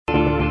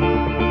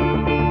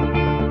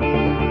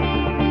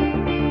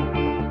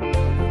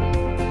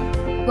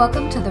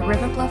Welcome to the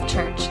River Bluff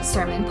Church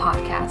Sermon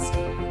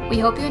Podcast. We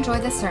hope you enjoy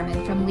this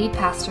sermon from lead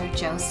pastor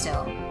Joe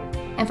Still.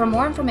 And for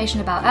more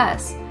information about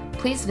us,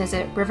 please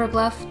visit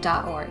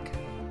riverbluff.org.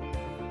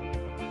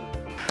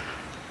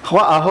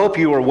 Well, I hope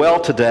you were well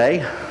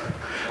today.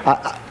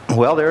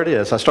 Well, there it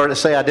is. I started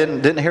to say I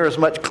didn't hear as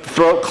much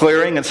throat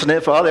clearing and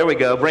sniff. Oh, there we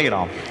go. Bring it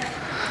on.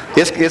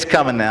 It's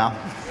coming now.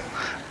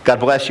 God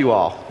bless you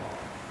all.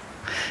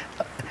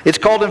 It's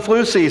cold and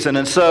flu season,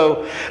 and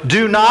so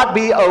do not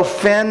be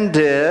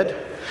offended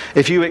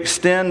if you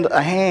extend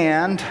a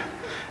hand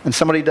and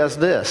somebody does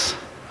this.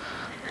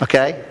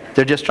 Okay?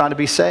 They're just trying to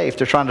be safe.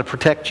 They're trying to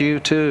protect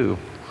you too.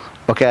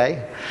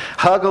 Okay?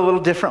 Hug a little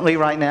differently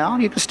right now.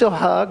 You can still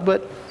hug,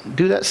 but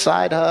do that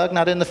side hug,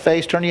 not in the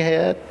face, turn your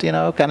head,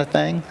 kind of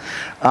thing.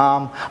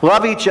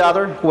 Love each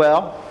other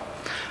well,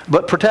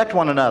 but protect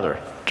one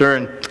another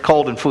during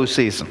cold and flu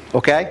season.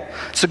 Okay?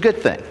 It's a good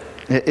thing.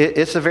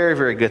 It's a very,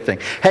 very good thing.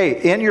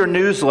 Hey, in your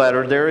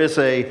newsletter, there is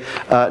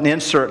an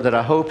insert that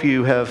I hope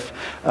you have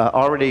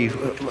already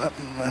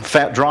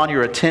drawn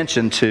your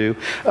attention to.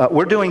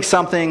 We're doing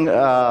something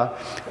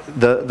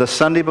the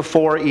Sunday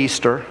before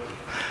Easter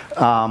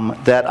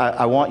that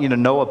I want you to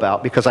know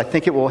about, because I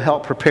think it will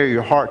help prepare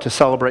your heart to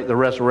celebrate the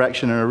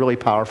resurrection in a really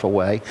powerful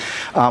way.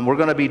 We're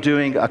going to be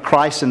doing a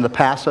Christ in the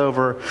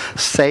Passover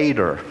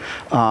Seder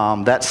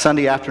that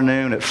Sunday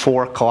afternoon at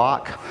 4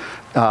 o'clock.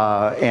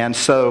 And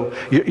so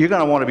you're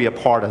going to want to be a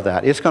part of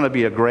that. It's going to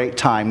be a great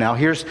time. Now,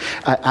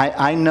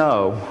 I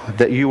know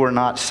that you are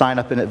not sign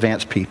up in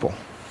advance people.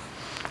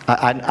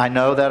 I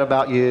know that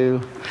about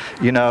you.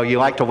 You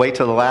like to wait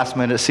till the last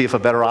minute to see if a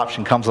better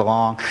option comes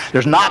along.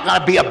 There's not going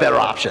to be a better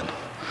option.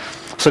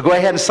 So go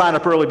ahead and sign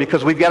up early,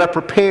 because we've got to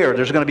prepare.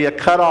 There's going to be a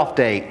cutoff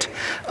date.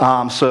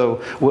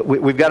 So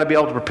we've got to be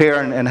able to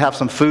prepare and have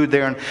some food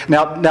there. And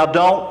now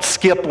don't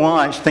skip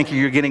lunch thinking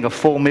you're getting a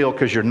full meal,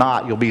 because you're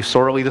not. You'll be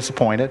sorely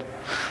disappointed.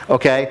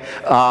 Okay?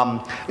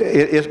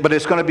 But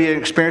it's going to be an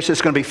experience.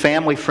 It's going to be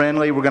family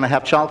friendly. We're going to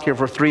have childcare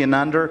for 3 and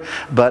under.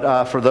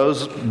 But for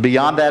those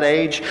beyond that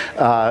age,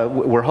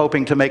 we're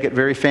hoping to make it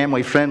very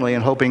family friendly,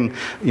 and hoping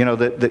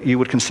that you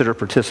would consider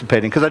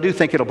participating, because I do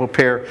think it'll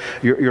prepare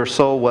your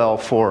soul well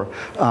for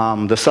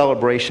the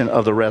celebration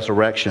of the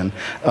resurrection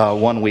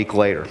 1 week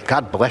later.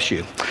 God bless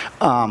you.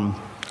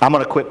 I'm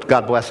going to quit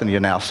God blessing you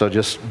now, so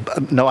just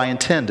know I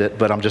intend it,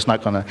 but I'm just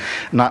not going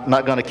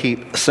to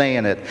keep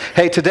saying it.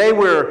 Hey, today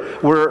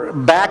we're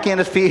back in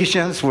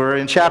Ephesians. We're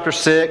in chapter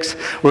 6.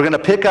 We're going to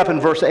pick up in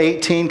verse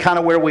 18, kind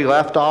of where we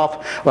left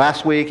off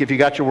last week, if you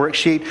got your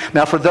worksheet.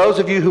 Now, for those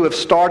of you who have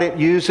started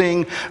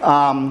using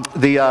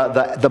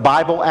the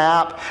Bible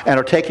app and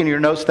are taking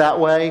your notes that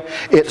way,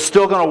 it's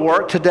still going to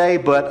work today,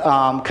 but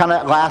kind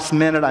of last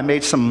minute I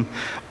made some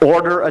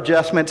order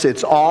adjustments.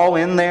 It's all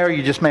in there.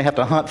 You just may have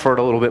to hunt for it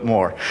a little bit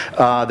more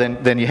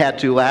than you had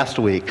to last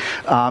week.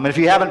 And if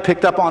you haven't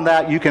picked up on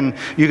that, you can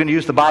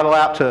use the Bible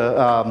app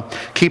to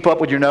keep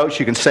up with your notes.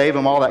 You can save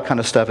them, all that kind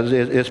of stuff.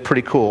 It's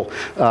pretty cool.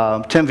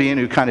 Tim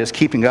Vianu kind of is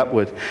keeping up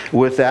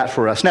with that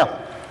for us.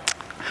 Now,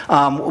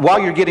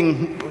 while you're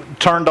getting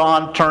turned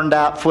on, turned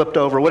out, flipped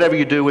over, whatever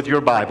you do with your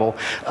Bible,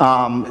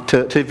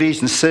 to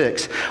Ephesians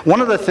 6.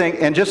 One of the things,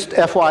 and just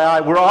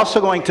FYI, we're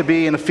also going to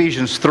be in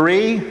Ephesians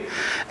 3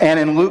 and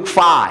in Luke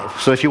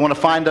 5. So if you want to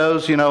find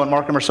those, and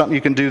mark them or something,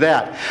 you can do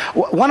that.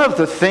 One of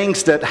the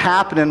things that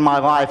happened in my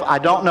life, I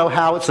don't know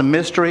how, it's a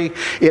mystery.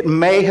 It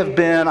may have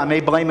been, I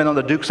may blame it on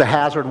the Dukes of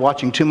Hazzard,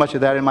 watching too much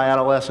of that in my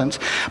adolescence.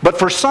 But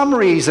for some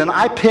reason,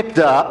 I picked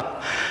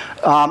up,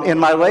 in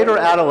my later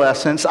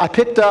adolescence, I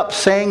picked up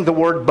saying the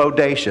word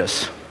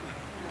bodacious.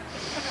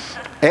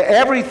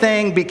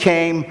 Everything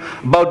became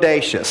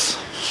bodacious.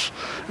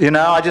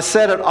 I just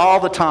said it all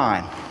the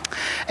time.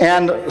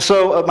 And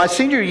so my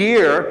senior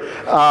year,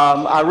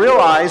 I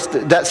realized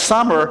that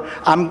summer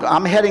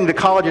I'm heading to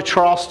College of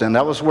Charleston.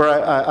 That was where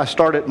I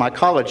started my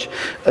college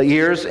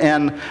years.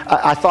 And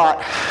I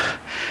thought,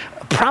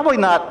 probably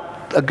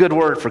not a good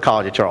word for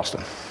College of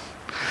Charleston.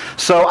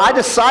 So I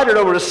decided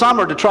over the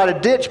summer to try to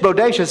ditch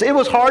bodacious. It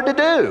was hard to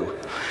do.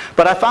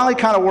 But I finally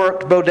kind of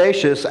worked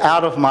bodacious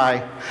out of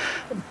my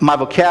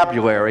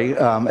vocabulary,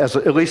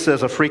 at least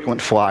as a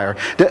frequent flyer.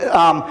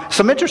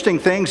 Some interesting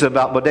things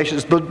about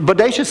bodacious.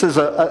 Bodacious is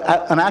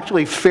an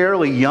actually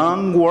fairly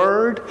young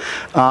word.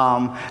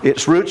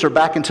 Its roots are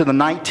back into the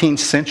 19th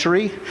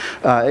century.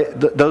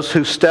 Those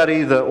who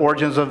study the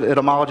origins of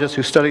etymologists,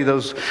 who study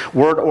those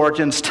word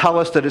origins, tell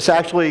us that it's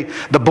actually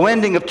the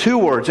blending of 2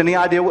 words. Any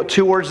idea what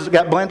 2 words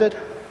got blended?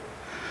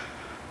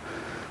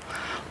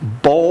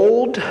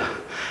 Bold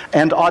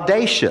and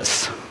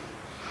audacious.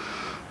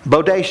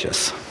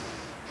 Bodacious.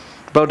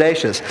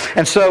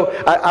 And so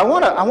I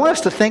want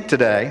us to think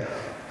today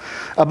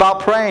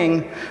about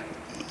praying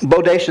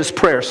bodacious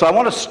prayer. So I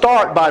want to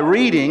start by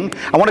reading.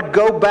 I want to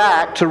go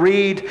back to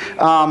read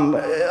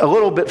a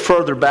little bit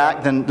further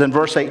back than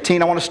verse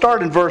 18. I want to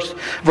start in verse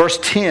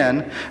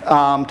 10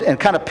 and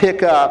kind of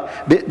pick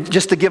up,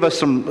 just to give us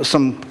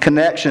some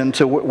connection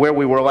to where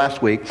we were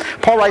last week.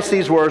 Paul writes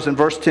these words in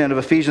verse 10 of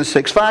Ephesians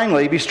 6.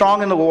 Finally, be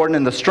strong in the Lord and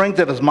in the strength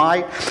of his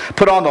might.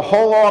 Put on the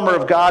whole armor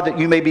of God that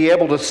you may be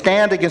able to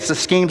stand against the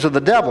schemes of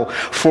the devil.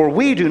 For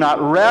we do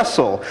not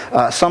wrestle,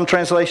 some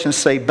translations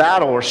say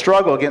battle or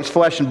struggle against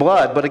flesh and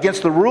blood, but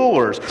against the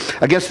rulers,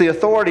 against the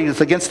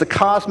authorities, against the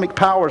cosmic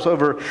powers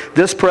over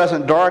this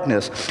present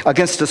darkness,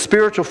 against the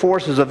spiritual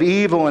forces of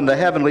evil in the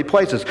heavenly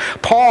places.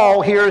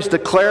 Paul here is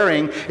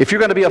declaring, if you're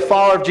going to be a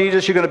follower of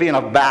Jesus, you're going to be in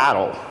a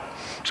battle.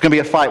 It's going to be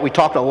a fight. We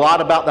talked a lot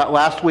about that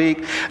last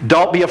week.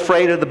 Don't be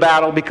afraid of the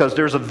battle because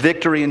there's a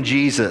victory in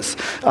Jesus.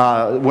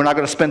 We're not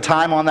going to spend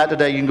time on that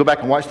today. You can go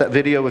back and watch that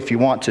video if you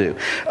want to.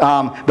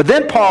 But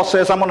then Paul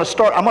says, I'm going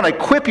to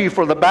equip you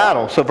for the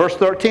battle. So verse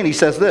 13, he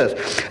says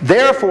this,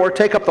 therefore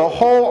take up the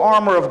whole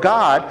armor of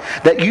God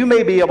that you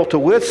may be able to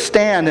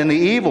withstand in the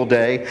evil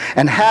day,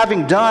 and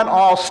having done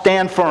all,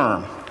 stand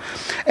firm.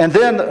 And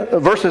then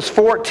verses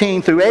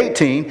 14 through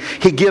 18,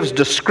 he gives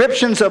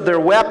descriptions of their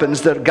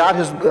weapons that God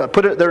has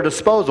put at their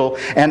disposal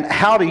and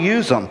how to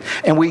use them.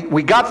 And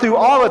we got through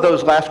all of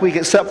those last week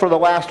except for the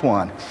last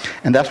one.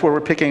 And that's where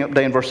we're picking up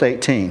today in verse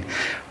 18.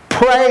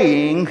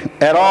 Praying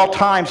at all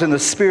times in the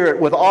Spirit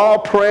with all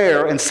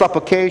prayer and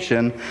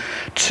supplication.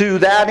 To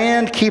that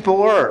end keep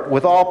alert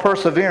with all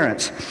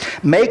perseverance,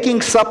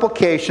 making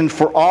supplication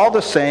for all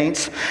the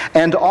saints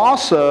and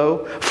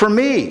also for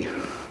me.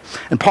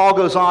 And Paul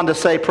goes on to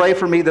say, pray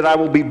for me that I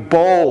will be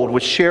bold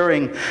with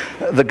sharing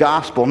the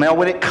gospel. Now,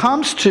 when it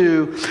comes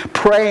to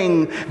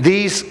praying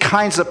these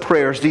kinds of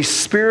prayers, these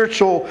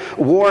spiritual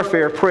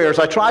warfare prayers,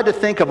 I tried to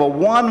think of a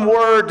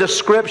one-word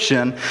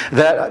description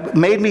that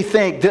made me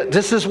think that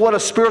this is what a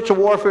spiritual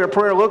warfare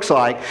prayer looks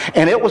like.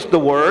 And it was the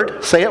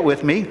word, say it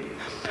with me,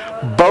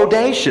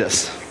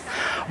 bodacious.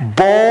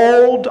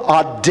 Bold,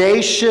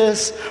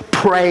 audacious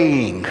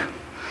praying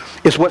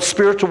is what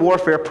spiritual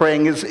warfare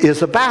praying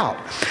is about.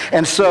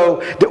 And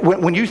so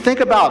when you think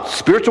about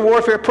spiritual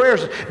warfare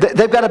prayers,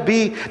 they've got to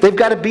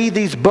be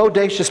these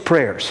bodacious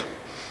prayers.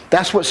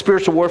 That's what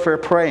spiritual warfare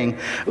praying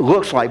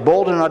looks like,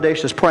 bold and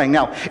audacious praying.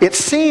 Now, it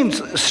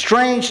seems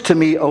strange to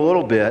me a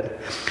little bit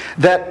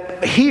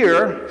that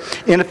here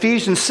in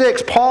Ephesians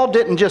 6, Paul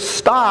didn't just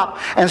stop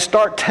and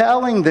start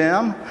telling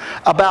them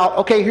about,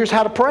 okay, here's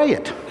how to pray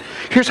it.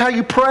 Here's how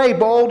you pray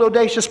bold,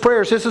 audacious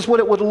prayers. This is what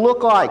it would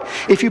look like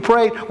if you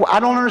prayed. Well, I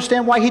don't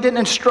understand why he didn't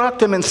instruct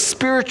them in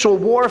spiritual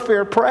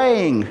warfare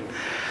praying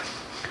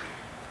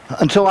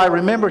until I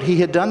remembered he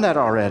had done that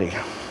already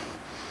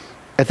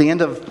at the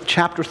end of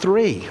chapter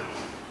 3.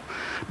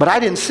 But I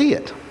didn't see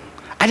it.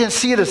 I didn't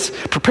see it as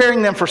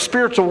preparing them for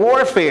spiritual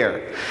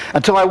warfare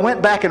until I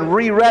went back and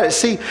reread it.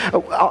 See,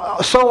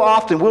 so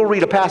often we'll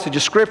read a passage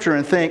of Scripture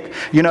and think,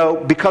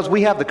 because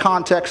we have the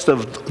context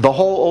of the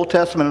whole Old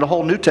Testament and the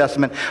whole New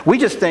Testament, we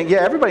just think, yeah,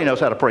 everybody knows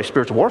how to pray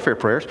spiritual warfare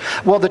prayers.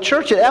 Well, the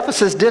church at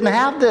Ephesus didn't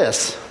have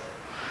this.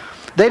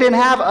 They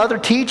didn't have other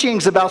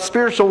teachings about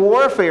spiritual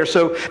warfare.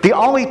 So the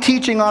only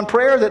teaching on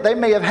prayer that they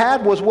may have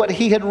had was what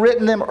he had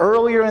written them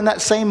earlier in that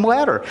same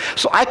letter.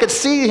 So I could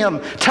see him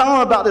telling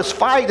them about this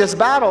fight, this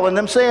battle, and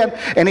them saying,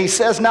 and he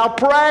says, now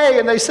pray.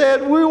 And they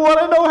said, we want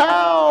to know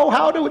how.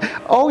 How do we?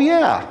 Oh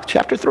yeah,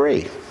 chapter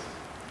 3.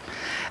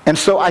 And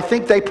so I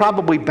think they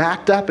probably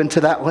backed up into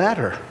that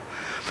letter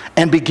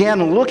and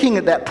began looking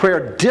at that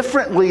prayer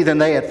differently than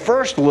they had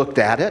first looked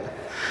at it.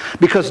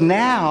 Because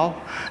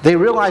now they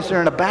realize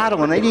they're in a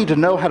battle and they need to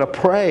know how to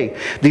pray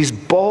these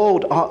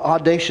bold,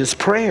 audacious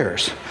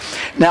prayers.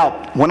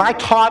 Now, when I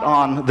taught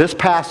on this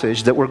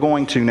passage that we're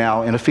going to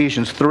now in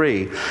Ephesians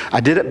 3,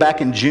 I did it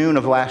back in June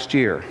of last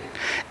year.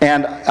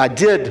 And I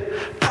did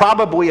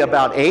probably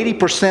about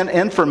 80%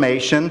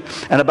 information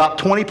and about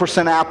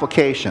 20%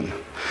 application.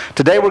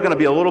 Today we're going to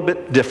be a little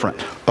bit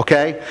different,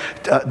 okay?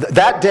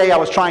 That day I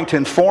was trying to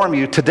inform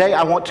you. Today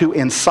I want to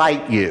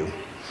incite you.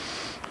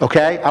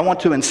 Okay? I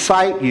want to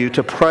incite you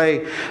to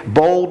pray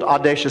bold,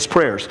 audacious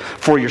prayers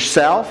for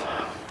yourself,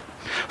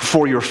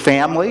 for your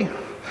family,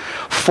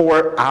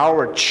 for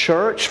our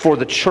church, for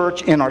the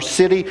church in our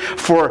city,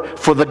 for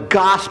the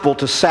gospel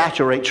to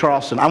saturate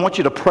Charleston. I want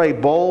you to pray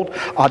bold,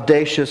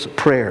 audacious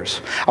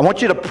prayers. I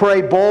want you to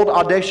pray bold,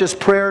 audacious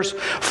prayers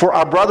for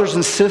our brothers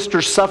and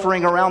sisters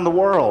suffering around the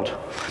world.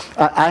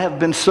 I have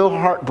been so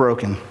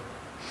heartbroken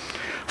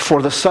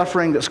for the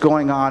suffering that's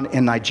going on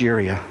in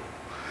Nigeria.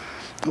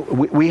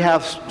 We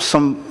have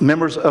some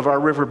members of our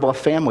River Bluff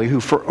family who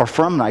are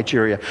from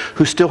Nigeria,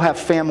 who still have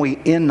family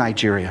in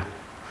Nigeria.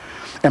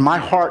 And my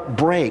heart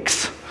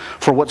breaks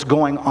for what's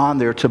going on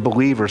there to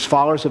believers,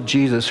 followers of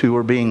Jesus who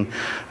are being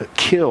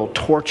killed,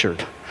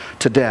 tortured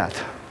to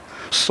death,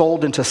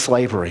 sold into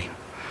slavery.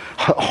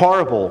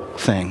 Horrible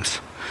things.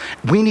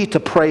 We need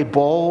to pray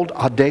bold,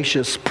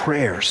 audacious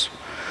prayers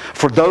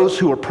for those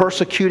who are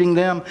persecuting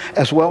them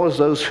as well as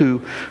those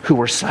who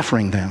are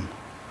suffering them.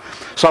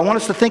 So I want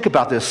us to think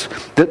about this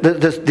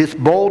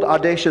bold,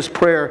 audacious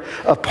prayer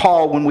of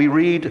Paul when we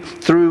read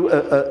through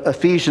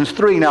Ephesians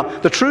 3. Now,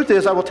 the truth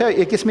is, I will tell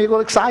you, it gets me a little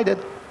excited.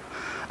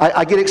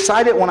 I get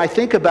excited when I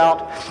think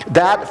about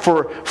that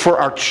for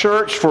our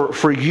church,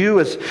 for you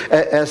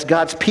as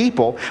God's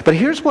people. But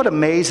here's what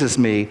amazes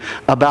me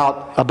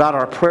about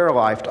our prayer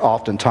life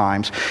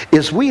oftentimes,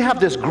 is we have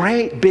this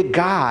great big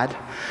God,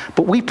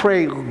 but we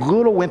pray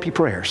little wimpy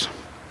prayers.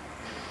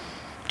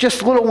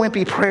 Just little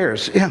wimpy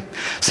prayers. Yeah.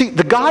 See,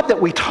 the God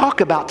that we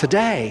talk about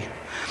today,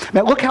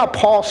 now look how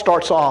Paul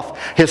starts off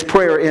his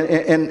prayer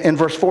in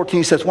verse 14.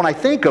 He says, when I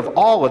think of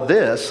all of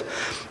this,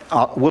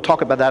 we'll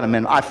talk about that in a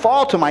minute. I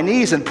fall to my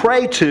knees and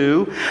pray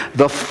to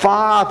the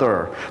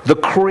Father, the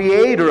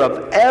creator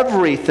of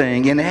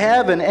everything in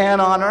heaven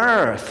and on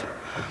earth.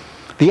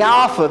 The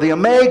Alpha, the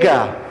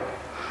Omega,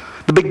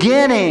 the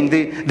beginning,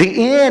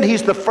 the end.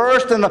 He's the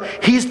first and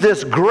he's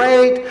this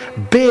great,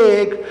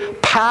 big,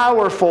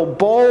 powerful,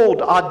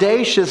 bold,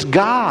 audacious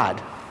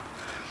God.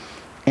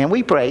 And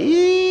we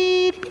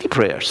pray itty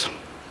prayers.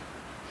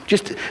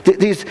 Just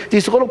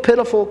these little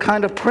pitiful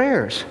kind of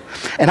prayers.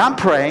 And I'm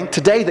praying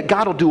today that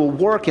God will do a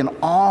work in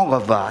all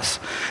of us.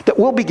 That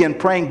we'll begin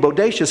praying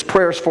bodacious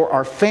prayers for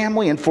our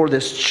family and for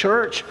this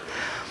church.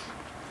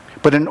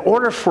 But in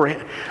order for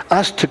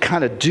us to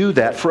kind of do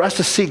that, for us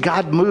to see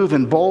God move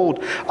in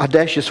bold,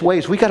 audacious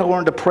ways, we got to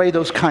learn to pray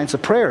those kinds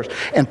of prayers.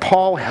 And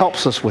Paul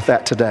helps us with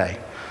that today.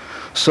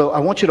 So I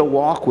want you to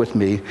walk with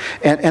me.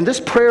 And this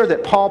prayer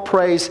that Paul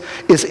prays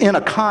is in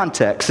a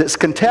context. It's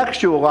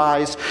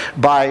contextualized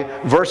by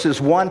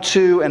verses 1,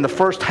 2, and the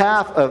first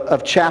half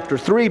of chapter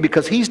 3,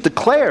 because he's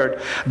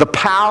declared the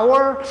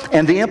power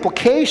and the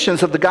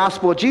implications of the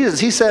gospel of Jesus.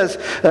 He says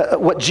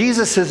what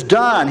Jesus has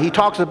done. He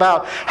talks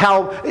about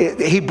how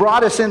he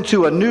brought us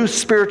into a new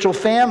spiritual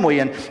family.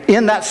 And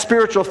in that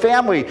spiritual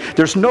family,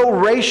 there's no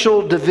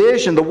racial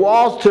division. The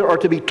walls are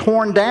to be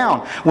torn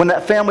down. When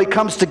that family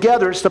comes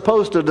together, it's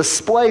supposed to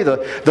display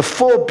the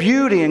full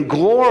beauty and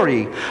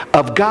glory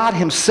of God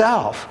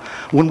himself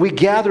when we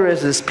gather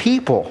as his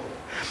people.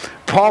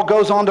 Paul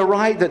goes on to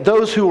write that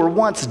those who were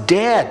once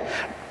dead,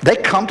 they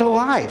come to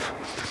life.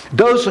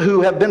 Those who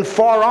have been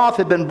far off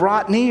have been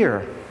brought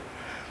near.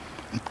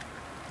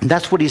 And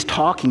that's what he's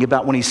talking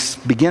about when he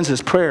begins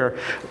his prayer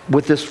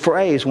with this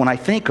phrase, when I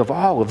think of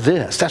all of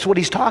this. That's what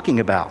he's talking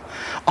about.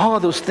 All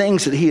of those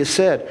things that he has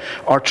said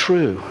are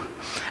true.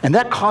 And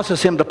that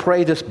causes him to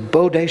pray this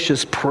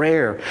bodacious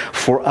prayer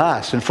for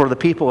us and for the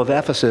people of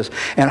Ephesus,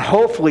 and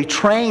hopefully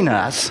train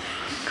us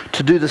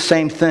to do the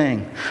same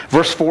thing.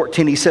 Verse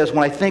 14, he says,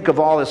 when I think of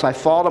all this, I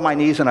fall to my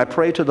knees and I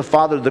pray to the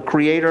Father, the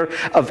creator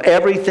of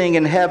everything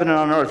in heaven and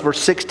on earth. Verse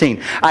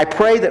 16, I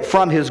pray that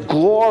from his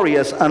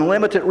glorious,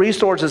 unlimited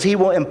resources, he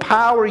will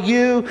empower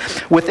you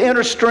with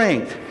inner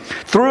strength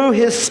through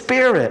his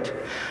Spirit.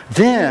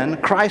 Then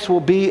Christ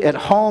will be at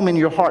home in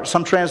your heart.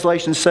 Some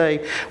translations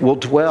say, will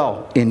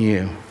dwell in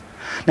you.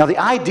 Now the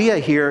idea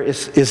here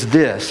is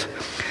this,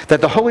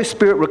 that the Holy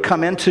Spirit would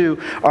come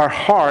into our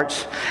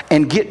hearts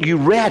and get you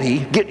ready,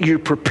 get you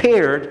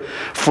prepared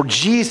for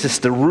Jesus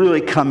to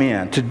really come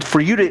in, for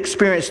you to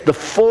experience the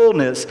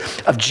fullness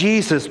of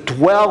Jesus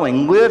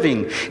dwelling,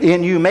 living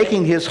in you,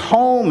 making his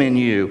home in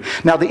you.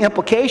 Now the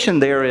implication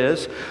there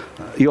is,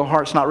 your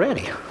heart's not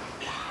ready.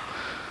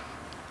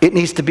 It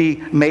needs to be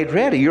made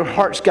ready. Your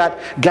heart's got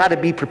to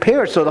be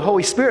prepared. So the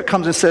Holy Spirit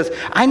comes and says,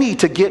 I need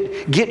to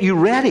get you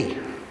ready.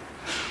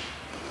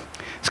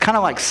 It's kind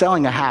of like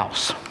selling a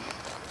house.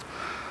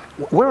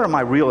 Where are my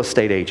real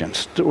estate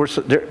agents?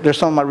 There's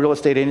some of my real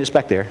estate agents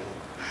back there.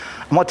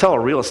 I'm going to tell a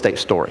real estate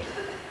story.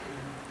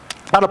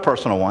 Not a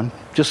personal one,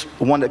 just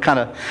one that kind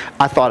of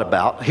I thought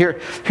about.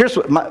 Here's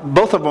what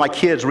both of my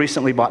kids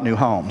recently bought new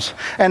homes.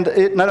 And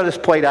none of this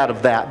played out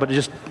of that, but it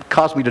just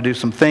caused me to do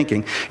some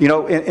thinking. You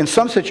know, in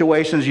some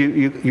situations,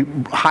 you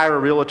hire a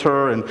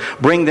realtor and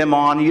bring them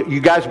on. You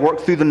guys work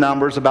through the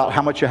numbers about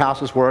how much your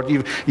house is worth.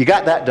 You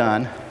got that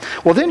done.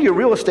 Well, then your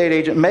real estate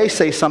agent may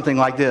say something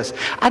like this.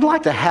 I'd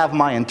like to have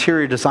my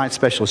interior design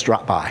specialist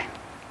drop by.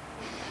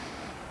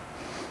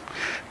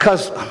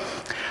 Because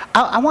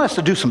I want us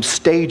to do some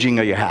staging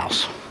of your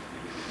house.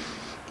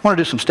 I want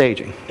to do some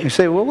staging. You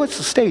say, well, what's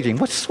the staging?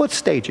 What's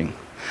staging?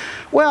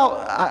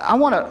 Well, I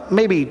want to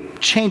maybe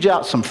change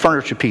out some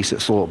furniture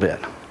pieces a little bit.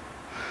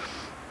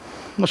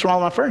 What's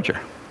wrong with my furniture?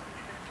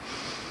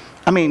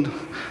 I mean,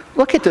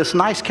 look at this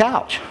nice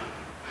couch.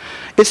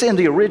 It's in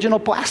the original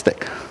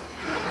plastic.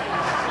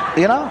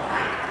 You know?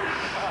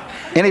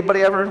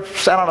 Anybody ever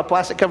sat on a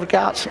plastic covered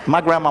couch?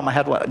 My grandmama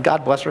had one,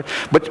 God bless her.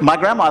 But my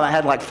grandmama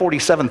had like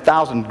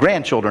 47,000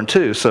 grandchildren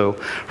too, so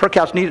her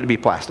couch needed to be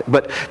plastic.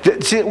 But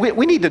see,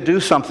 we need to do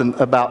something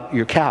about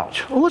your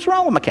couch. Well, what's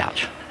wrong with my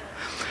couch?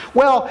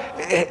 Well,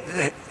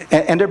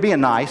 and they're being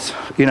nice,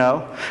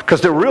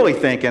 because they're really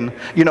thinking,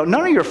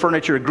 none of your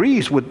furniture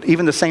agrees with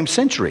even the same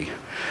century.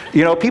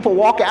 People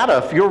walk out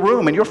of your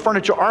room and your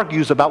furniture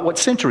argues about what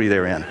century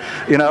they're in,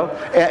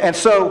 And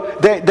so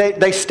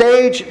they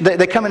stage,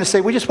 they come in and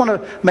say, we just want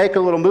to make a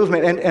little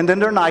movement. And then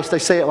they're nice. They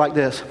say it like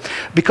this: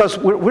 because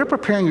we're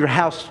preparing your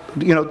house,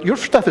 your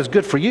stuff is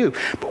good for you,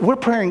 but we're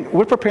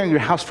preparing your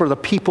house for the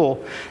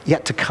people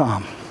yet to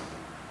come.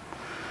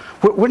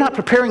 We're not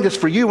preparing this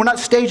for you. We're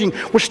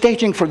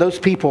staging for those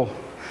people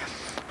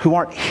who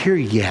aren't here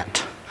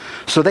yet,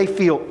 so they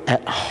feel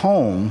at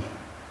home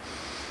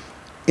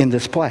in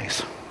this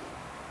place.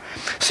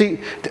 See,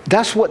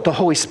 that's what the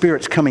Holy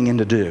Spirit's coming in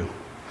to do.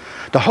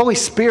 The Holy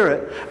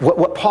Spirit,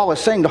 what Paul is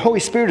saying, the Holy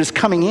Spirit is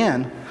coming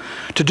in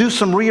to do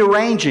some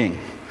rearranging,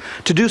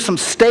 to do some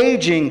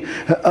staging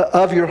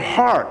of your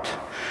heart,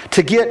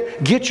 to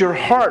get your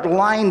heart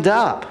lined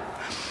up,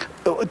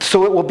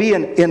 so it will be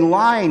in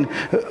line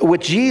with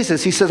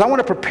Jesus. He says, I want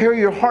to prepare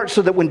your heart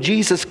so that when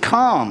Jesus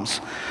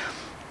comes.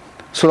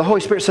 So the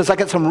Holy Spirit says, I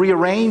got some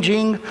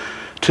rearranging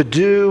to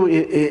do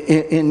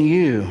in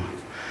you,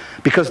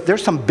 because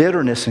there's some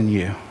bitterness in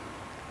you.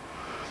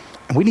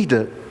 And we need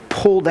to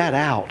pull that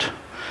out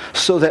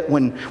so that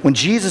when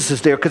Jesus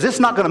is there, because it's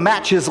not going to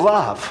match his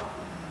love.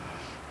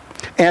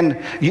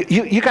 And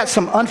you got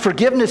some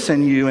unforgiveness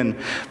in you, and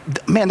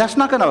man, that's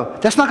not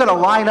gonna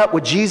line up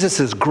with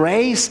Jesus'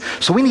 grace.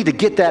 So we need to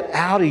get that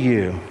out of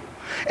you.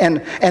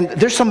 And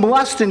there's some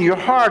lust in your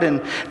heart,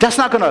 and that's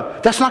not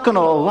gonna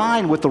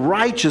align with the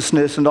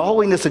righteousness and the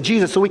holiness of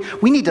Jesus. So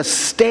we need to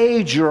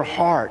stage your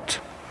heart.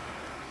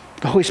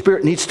 The Holy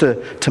Spirit needs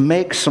to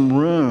make some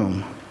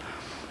room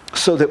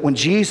so that when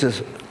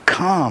Jesus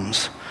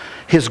comes,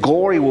 his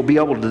glory will be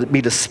able to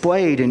be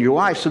displayed in your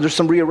life. So there's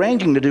some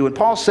rearranging to do. And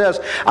Paul says,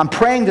 I'm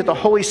praying that the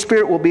Holy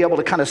Spirit will be able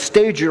to kind of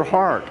stage your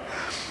heart,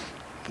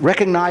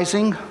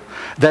 recognizing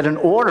that in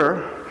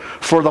order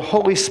for the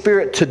Holy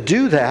Spirit to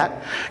do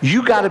that,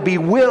 you got to be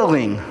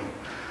willing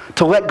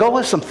to let go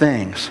of some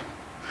things.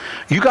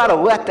 You got to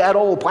let that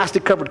old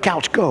plastic-covered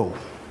couch go.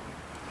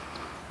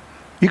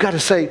 You got to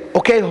say,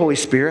 okay, Holy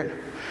Spirit,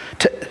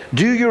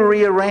 do your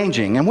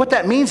rearranging. And what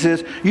that means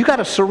is you got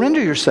to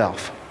surrender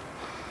yourself.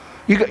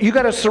 You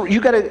got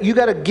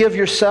to give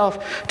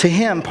yourself to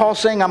him. Paul's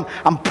saying,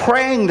 I'm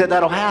praying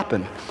that'll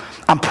happen.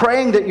 I'm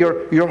praying that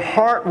your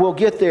heart will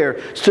get there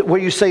where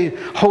you say,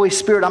 Holy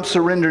Spirit, I'm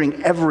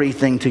surrendering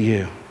everything to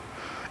you.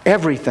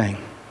 Everything.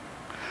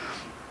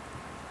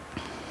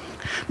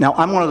 Now,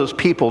 I'm one of those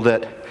people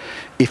that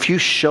if you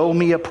show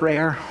me a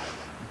prayer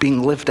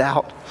being lived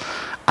out,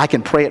 I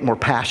can pray it more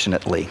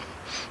passionately.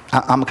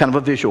 I'm kind of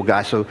a visual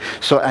guy, so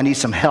I need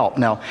some help.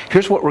 Now,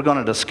 here's what we're going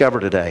to discover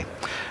today.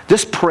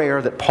 This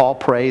prayer that Paul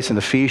prays in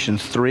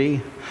Ephesians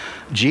 3,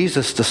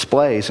 Jesus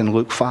displays in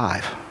Luke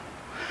 5.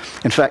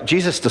 In fact,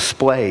 Jesus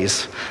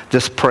displays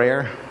this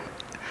prayer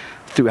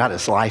throughout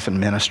his life and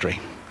ministry.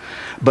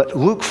 But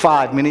Luke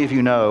 5, many of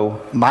you know,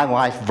 my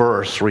life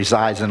verse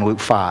resides in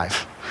Luke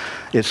 5.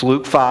 It's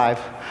Luke 5,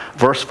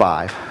 verse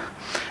 5,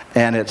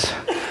 and it's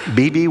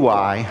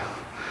BBYSSIW.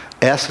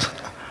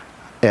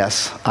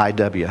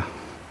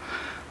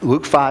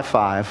 Luke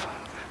 5:5,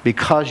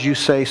 because you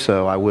say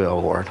so, I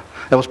will, Lord.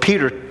 That was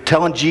Peter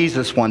telling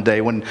Jesus one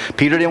day when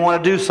Peter didn't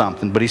want to do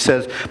something, but he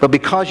says, but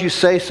because you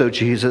say so,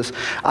 Jesus,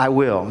 I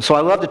will. So I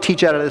love to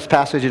teach out of this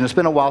passage, and it's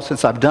been a while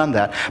since I've done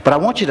that, but I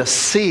want you to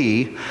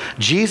see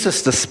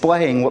Jesus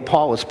displaying what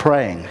Paul is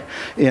praying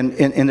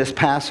in this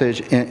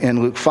passage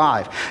in Luke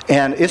 5.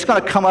 And it's going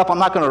to come up. I'm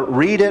not going to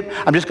read it.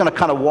 I'm just going to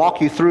kind of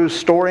walk you through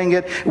storing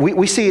it.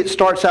 We see it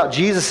starts out,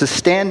 Jesus is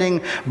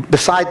standing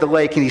beside the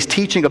lake, and he's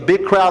teaching a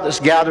big crowd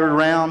that's gathered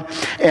around,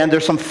 and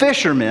there's some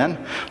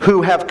fishermen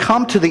who have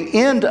come to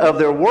the end of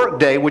their work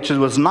day, which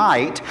was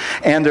night,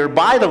 and they're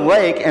by the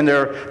lake, and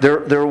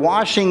they're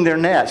washing their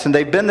nets, and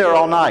they've been there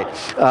all night.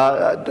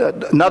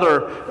 Another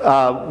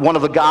one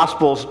of the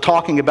Gospels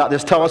talking about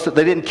this tell us that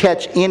they didn't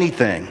catch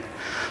anything.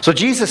 So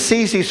Jesus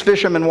sees these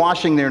fishermen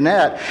washing their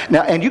net.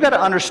 Now, and you got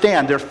to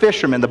understand, they're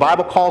fishermen. The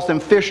Bible calls them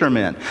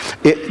fishermen.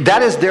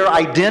 That is their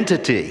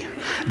identity.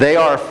 They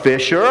are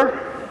fishermen.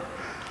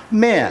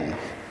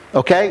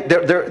 Okay?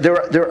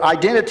 Their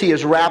identity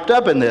is wrapped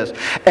up in this.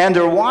 And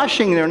they're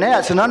washing their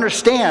nets. And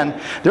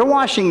understand, they're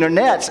washing their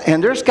nets,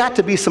 and there's got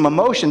to be some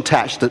emotion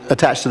attached to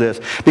this,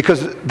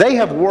 because they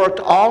have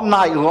worked all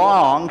night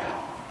long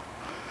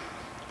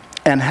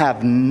and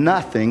have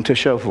nothing to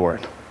show for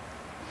it.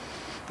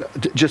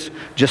 Just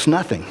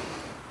nothing.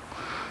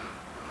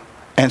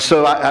 And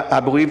so I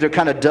believe they're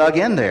kind of dug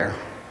in there.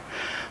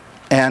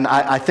 And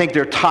I think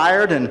they're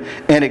tired and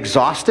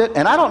exhausted.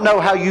 And I don't know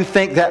how you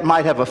think that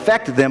might have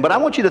affected them, but I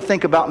want you to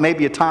think about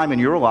maybe a time in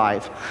your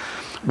life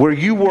where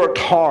you worked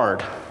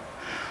hard.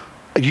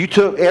 You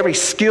took every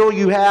skill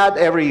you had,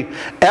 every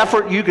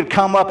effort you could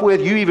come up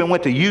with. You even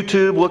went to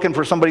YouTube looking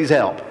for somebody's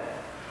help.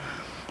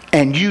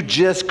 And you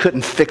just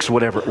couldn't fix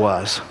whatever it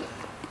was.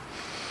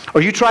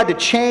 Or you tried to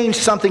change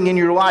something in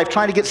your life,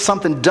 trying to get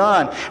something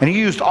done, and you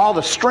used all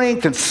the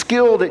strength and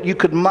skill that you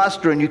could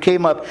muster, and you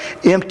came up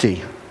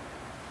empty.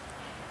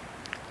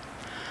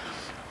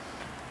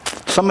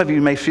 Some of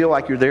you may feel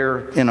like you're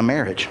there in a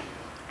marriage.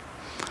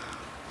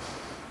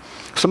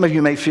 Some of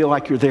you may feel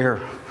like you're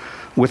there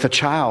with a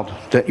child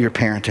that you're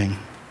parenting.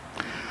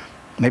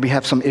 Maybe you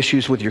have some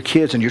issues with your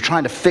kids and you're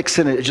trying to fix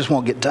it and it just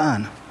won't get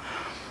done.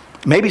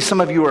 Maybe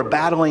some of you are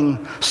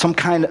battling some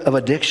kind of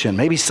addiction.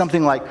 Maybe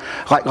something like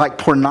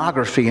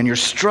pornography, and you're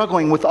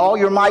struggling with all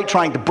your might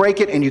trying to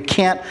break it and you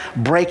can't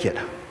break it.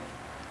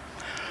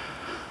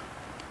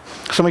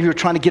 Some of you are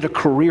trying to get a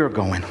career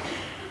going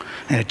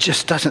and it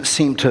just doesn't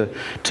seem to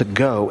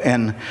go.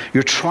 And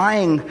you're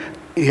trying,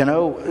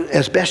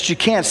 as best you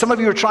can. Some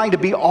of you are trying to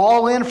be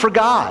all in for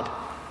God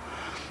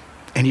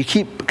and you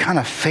keep kind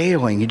of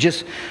failing.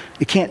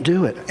 You can't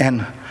do it.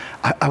 And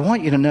I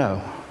want you to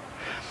know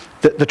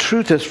that the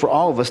truth is, for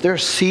all of us, there are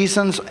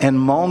seasons and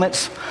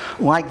moments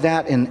like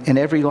that in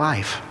every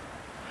life.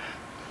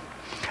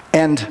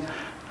 And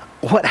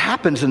what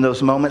happens in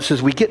those moments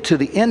is we get to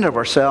the end of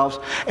ourselves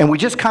and we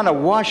just kind of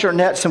wash our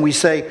nets and we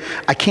say,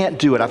 I can't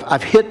do it.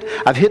 I've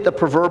hit the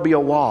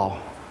proverbial wall.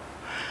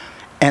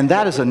 And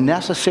that is a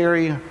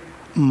necessary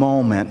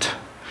moment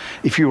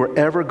if you are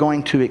ever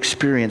going to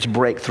experience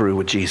breakthrough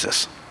with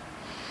Jesus.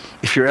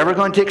 If you're ever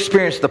going to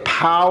experience the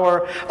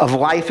power of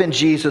life in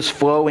Jesus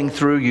flowing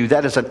through you,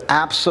 that is an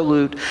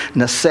absolute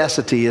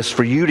necessity, is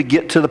for you to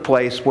get to the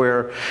place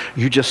where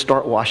you just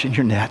start washing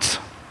your nets.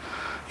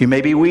 You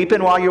may be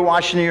weeping while you're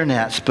washing your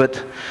nets,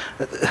 but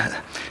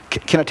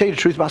can I tell you the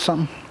truth about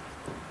something?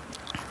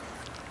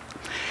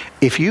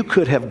 If you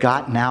could have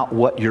gotten out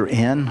what you're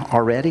in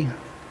already,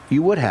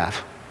 you would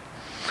have.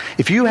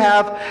 If you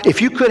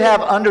could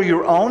have, under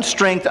your own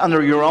strength,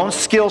 under your own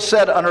skill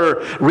set,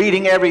 under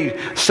reading every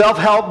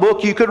self-help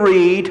book you could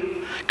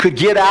read, could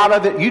get out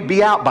of it, you'd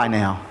be out by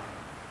now.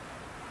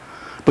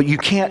 But you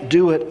can't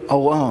do it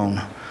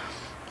alone.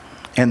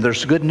 And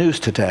there's good news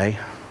today.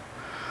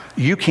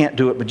 You can't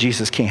do it, but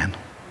Jesus can.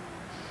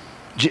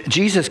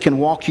 Jesus can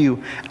walk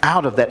you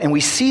out of that. And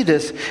we see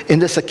this in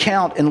this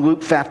account in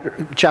Luke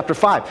chapter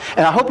 5.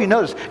 And I hope you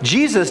notice,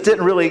 Jesus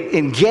didn't really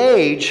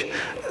engage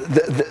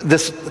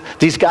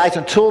these guys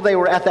until they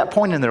were at that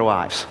point in their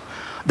lives.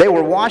 They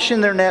were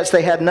washing their nets.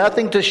 They had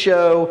nothing to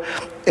show.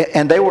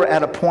 And they were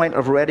at a point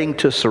of ready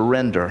to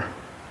surrender.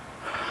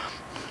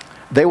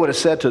 They would have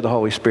said to the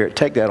Holy Spirit,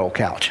 take that old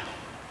couch.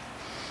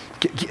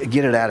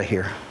 Get it out of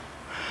here.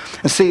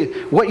 And see,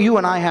 what you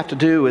and I have to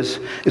do is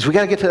we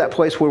got to get to that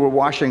place where we're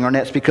washing our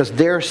nets, because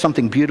there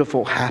something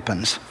beautiful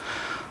happens.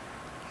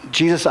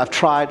 Jesus, I've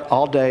tried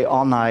all day,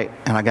 all night,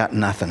 and I got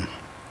nothing.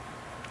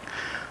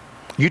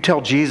 You tell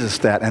Jesus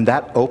that, and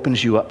that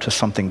opens you up to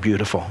something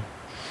beautiful.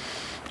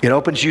 It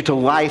opens you to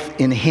life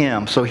in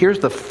Him. So here's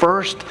the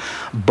first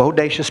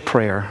bodacious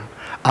prayer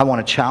I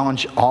want to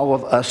challenge all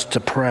of us to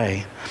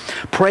pray.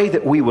 Pray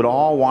that we would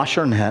all wash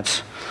our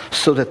nets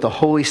so that the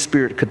Holy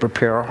Spirit could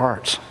prepare our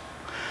hearts.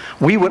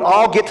 We would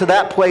all get to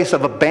that place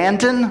of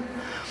abandon,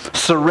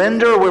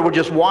 surrender, where we're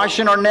just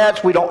washing our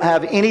nets. We don't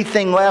have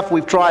anything left.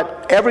 We've tried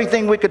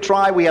everything we could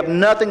try. We have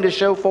nothing to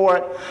show for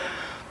it.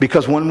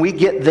 Because when we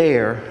get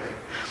there,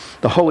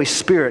 the Holy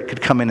Spirit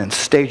could come in and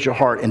stage your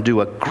heart and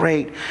do a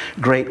great,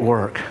 great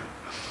work.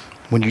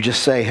 When you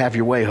just say, have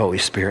your way, Holy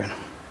Spirit.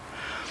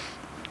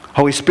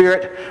 Holy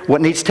Spirit,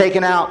 what needs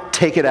taken out,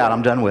 take it out.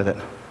 I'm done with it.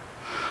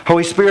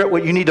 Holy Spirit,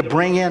 what you need to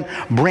bring in,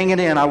 bring it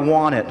in. I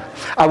want it.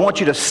 I want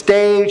you to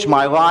stage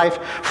my life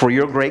for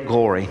your great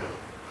glory.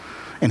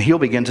 And He'll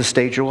begin to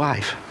stage your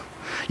life.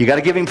 You got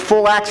to give Him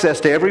full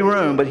access to every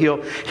room, but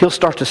He'll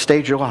start to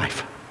stage your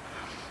life.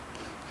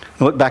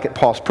 Look back at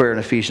Paul's prayer in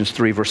Ephesians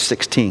 3, verse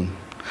 16.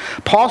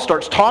 Paul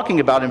starts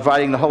talking about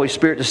inviting the Holy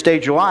Spirit to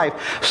stage your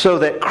life so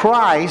that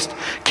Christ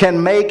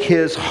can make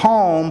His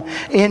home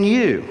in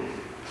you.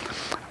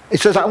 It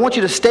says, I want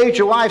you to stage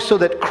your life so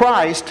that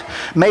Christ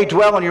may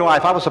dwell in your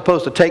life. I was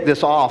supposed to take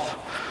this off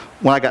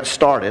when I got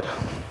started.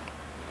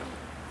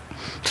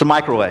 It's a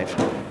microwave.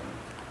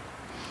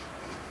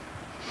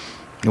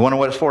 You wonder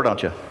what it's for,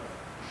 don't you?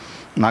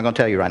 I'm not going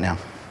to tell you right now.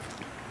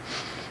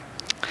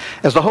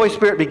 As the Holy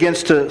Spirit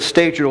begins to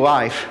stage your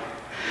life,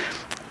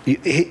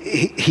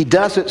 He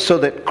does it so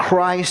that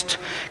Christ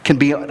can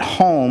be at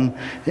home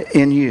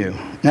in you.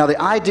 Now,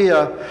 the idea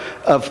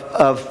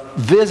of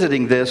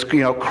visiting this,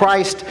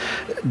 Christ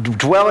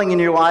dwelling in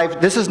your life,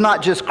 this is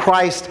not just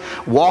Christ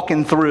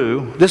walking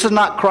through. This is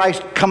not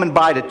Christ coming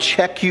by to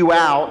check you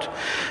out.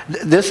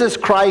 This is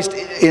Christ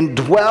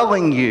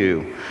indwelling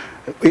you.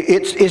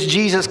 It's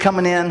Jesus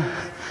coming in,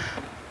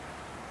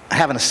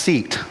 having a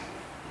seat,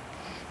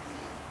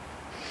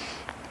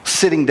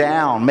 sitting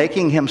down,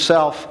 making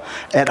Himself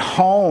at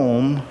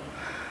home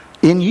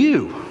in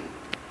you.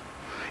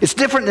 It's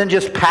different than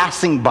just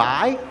passing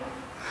by.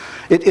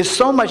 It is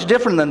so much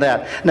different than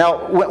that.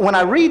 Now, when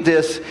I read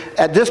this,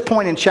 at this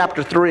point in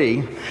chapter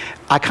 3,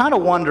 I kind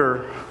of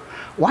wonder,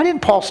 why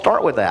didn't Paul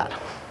start with that?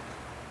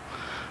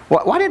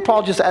 Why did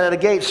Paul just out of the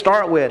gate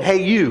start with,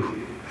 hey,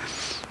 you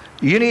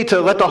need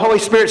to let the Holy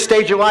Spirit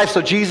stage your life so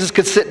Jesus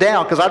could sit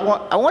down? Because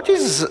I want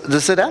Jesus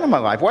to sit down in my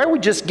life. Why are we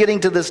just getting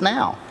to this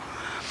now?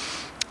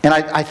 And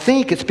I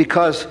think it's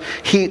because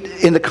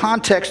in the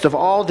context of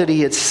all that he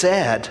had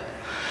said,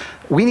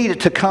 we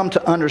needed to come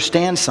to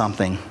understand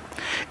something.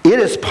 It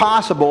is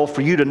possible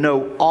for you to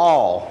know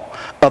all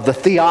of the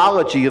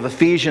theology of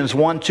Ephesians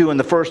 1, 2, and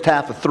the first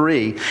half of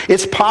 3.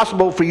 It's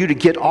possible for you to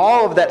get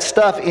all of that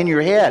stuff in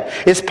your head.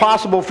 It's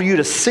possible for you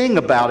to sing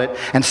about it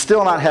and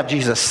still not have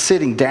Jesus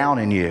sitting down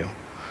in you.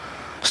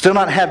 Still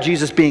not have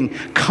Jesus being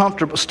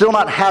comfortable. Still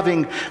not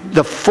having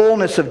the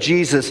fullness of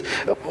Jesus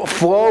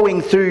flowing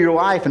through your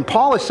life. And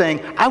Paul is saying,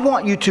 I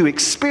want you to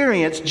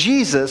experience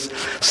Jesus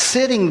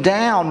sitting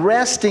down,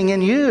 resting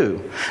in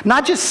you.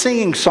 Not just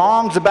singing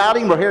songs about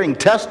Him or hearing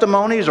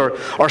testimonies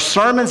or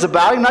sermons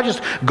about Him. Not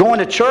just going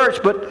to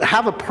church, but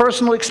have a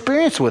personal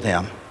experience with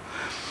Him.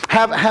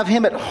 Have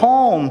Him at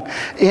home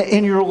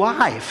in your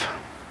life.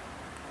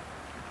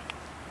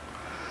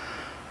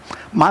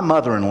 My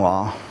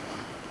mother-in-law,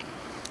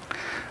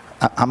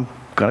 I'm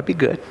going to be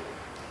good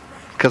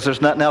because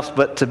there's nothing else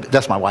but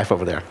that's my wife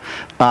over there.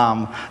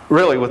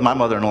 Really, with my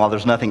mother-in-law,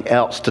 there's nothing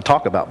else to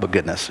talk about but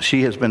goodness.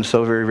 She has been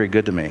so very, very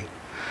good to me.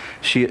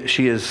 She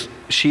is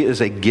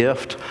a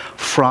gift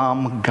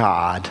from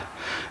God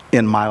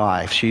in my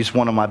life. She's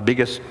one of my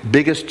biggest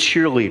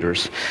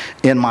cheerleaders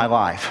in my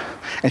life.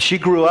 And she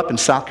grew up in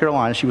South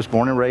Carolina. She was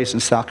born and raised in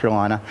South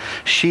Carolina.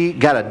 She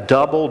got a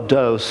double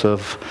dose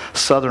of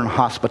Southern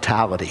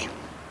hospitality.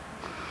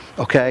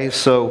 Okay,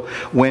 so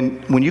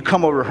when you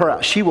come over to her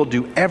house, she will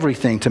do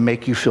everything to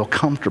make you feel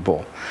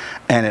comfortable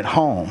and at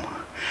home.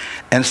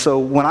 And so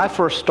when I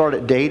first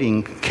started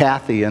dating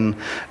Kathy, and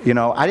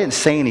I didn't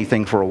say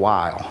anything for a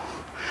while,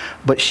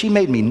 but she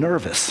made me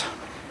nervous.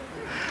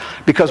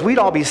 Because we'd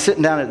all be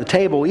sitting down at the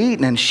table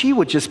eating, and she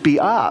would just be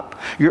up.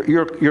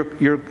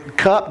 Your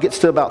cup gets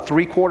to about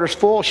 3/4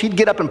 full. She'd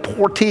get up and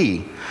pour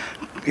tea.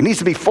 It needs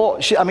to be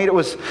full.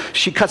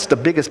 She cuts the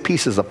biggest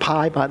pieces of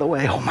pie, by the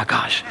way. Oh my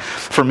gosh,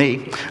 for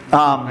me.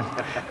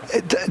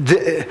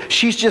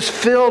 She's just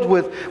filled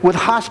with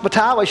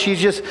hospitality.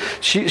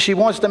 She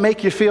wants to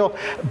make you feel.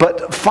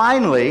 But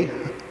finally,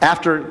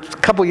 after a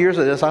couple years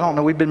of this, I don't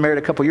know, we've been married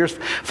a couple years.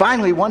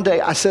 Finally, one day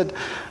I said,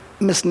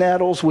 Miss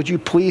Nettles, would you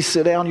please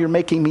sit down? You're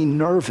making me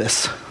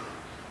nervous.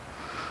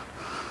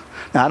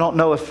 Now, I don't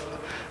know if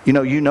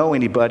you know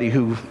anybody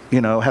who,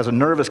 has a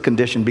nervous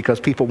condition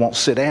because people won't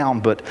sit down.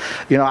 But,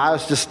 I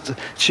was just,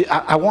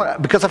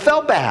 because I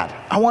felt bad.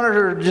 I wanted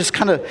her to just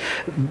kind of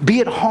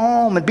be at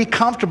home and be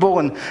comfortable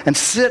and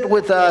sit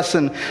with us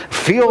and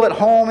feel at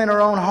home in her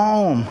own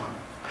home.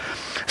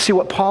 See,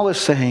 what Paul is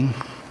saying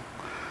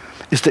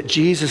is that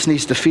Jesus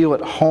needs to feel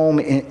at home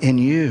in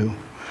you.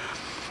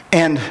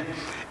 And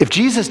if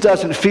Jesus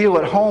doesn't feel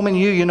at home in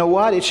you, you know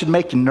what? It should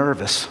make you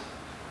nervous.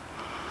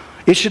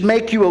 It should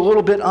make you a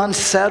little bit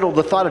unsettled,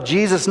 the thought of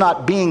Jesus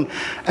not being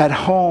at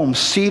home,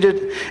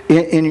 seated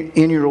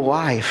in your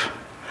life.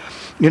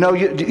 You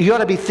ought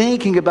to be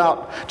thinking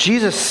about,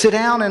 Jesus, sit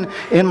down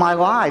in my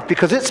life,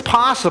 because it's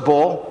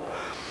possible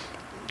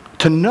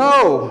to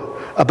know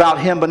about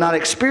Him but not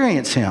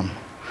experience Him.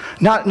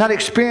 Not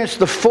experience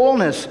the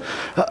fullness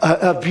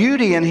of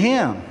beauty in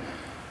Him.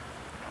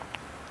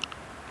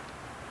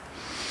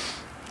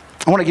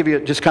 I want to give you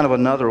just kind of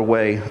another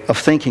way of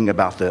thinking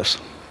about this.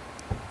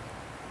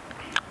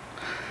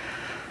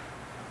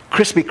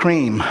 Krispy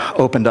Kreme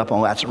opened up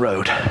on Latson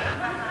Road.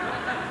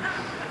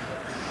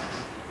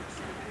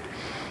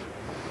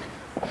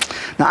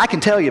 Now, I can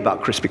tell you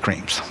about Krispy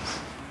Kremes.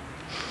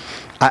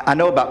 I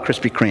know about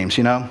Krispy Kremes,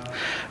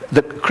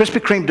 The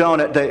Krispy Kreme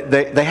donut,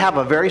 they have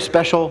a very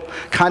special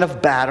kind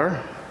of batter,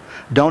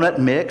 donut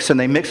mix, and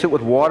they mix it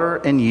with water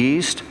and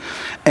yeast.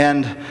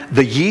 And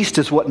the yeast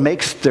is what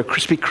makes the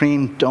Krispy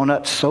Kreme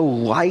donut so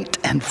light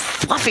and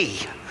fluffy.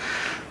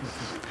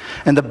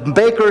 And the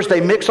bakers, they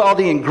mix all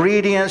the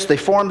ingredients, they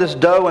form this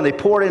dough, and they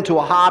pour it into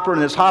a hopper,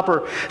 and this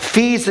hopper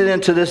feeds it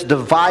into this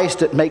device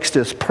that makes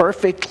this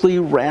perfectly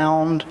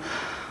round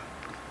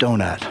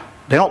donut.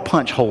 They don't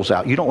punch holes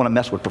out. You don't want to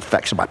mess with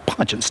perfection by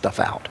punching stuff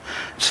out.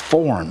 It's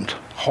formed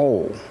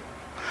whole.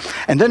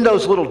 And then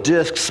those little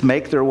discs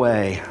make their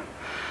way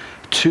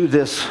to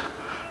this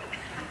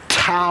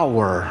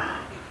tower.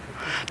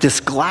 This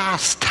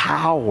glass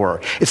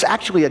tower. It's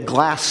actually a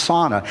glass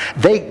sauna.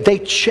 They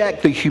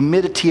check the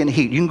humidity and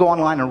heat. You can go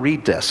online and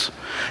read this.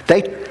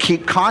 They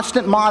keep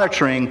constant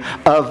monitoring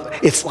of,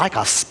 it's like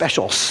a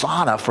special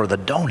sauna for the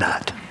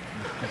donut.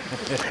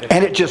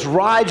 And it just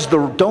rides the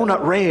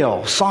donut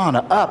rail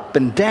sauna up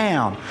and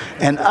down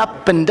and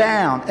up and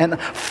down. And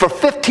for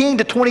 15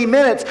 to 20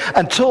 minutes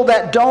until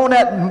that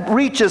donut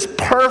reaches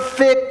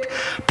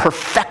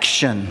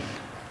perfection.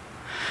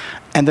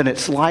 And then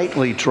it's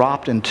lightly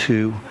dropped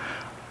into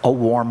a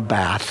warm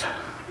bath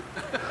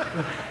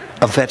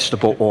of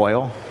vegetable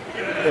oil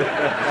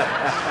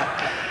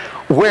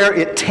where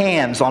it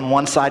tans on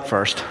one side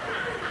first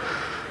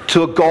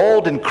to a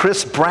gold and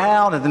crisp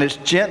brown, and then it's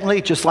gently,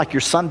 just like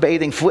you're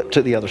sunbathing, flipped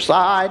to the other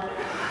side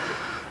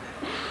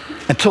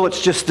until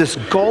it's just this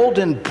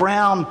golden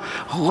brown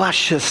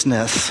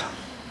lusciousness.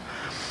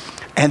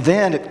 And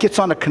then it gets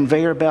on a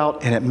conveyor belt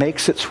and it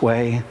makes its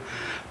way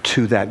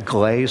to that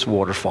glazed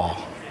waterfall.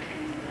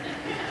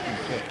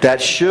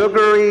 That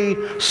sugary,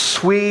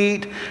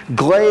 sweet,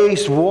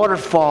 glazed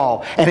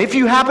waterfall. And if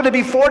you happen to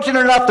be fortunate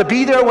enough to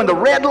be there when the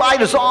red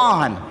light is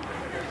on,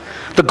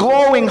 the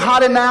glowing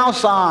hot and now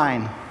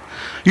sign,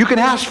 you can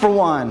ask for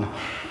one.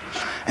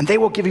 And they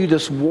will give you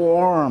this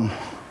warm,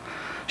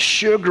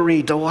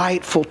 sugary,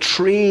 delightful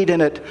treat,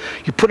 and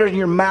you put it in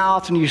your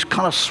mouth and you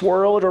kind of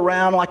swirl it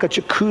around like a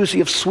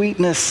jacuzzi of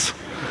sweetness.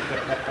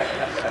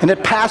 And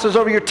it passes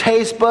over your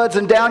taste buds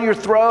and down your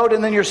throat,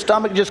 and then your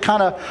stomach just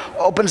kind of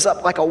opens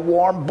up like a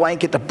warm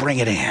blanket to bring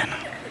it in.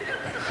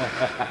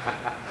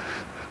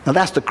 Now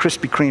that's the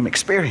Krispy Kreme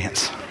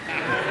experience.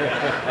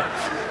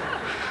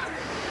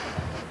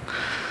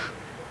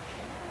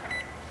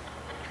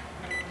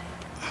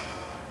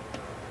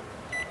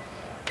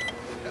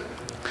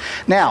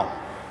 Now,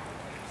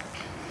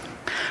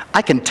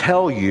 I can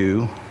tell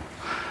you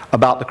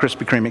about the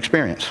Krispy Kreme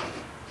experience.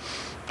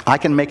 I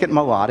can make it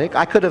melodic.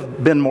 I could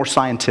have been more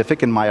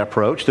scientific in my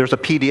approach. There's a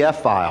PDF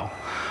file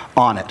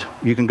on it.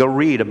 You can go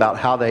read about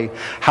how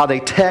they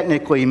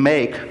technically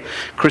make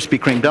Krispy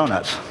Kreme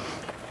donuts.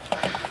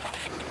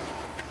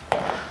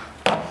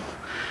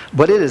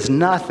 But it is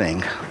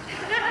nothing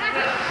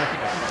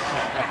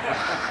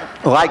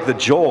like the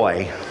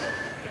joy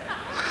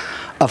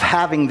of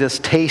having this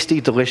tasty,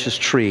 delicious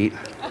treat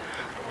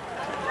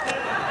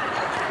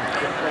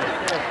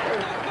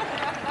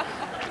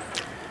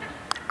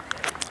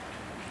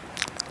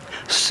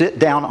sit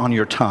down on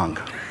your tongue.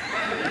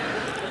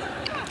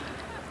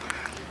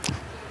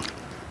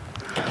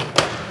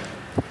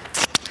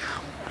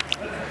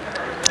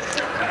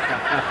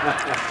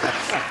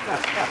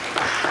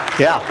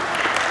 Yeah.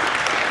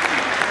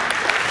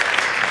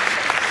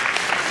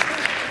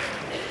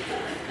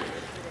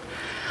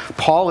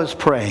 Paul is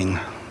praying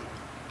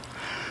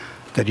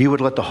that you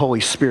would let the Holy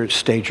Spirit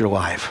stage your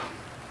life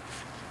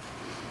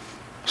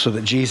so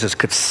that Jesus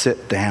could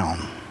sit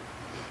down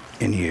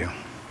in you.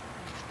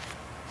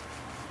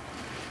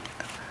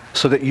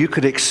 So that you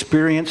could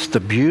experience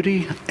the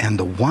beauty and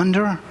the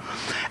wonder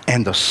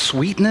and the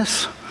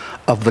sweetness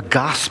of the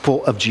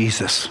gospel of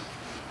Jesus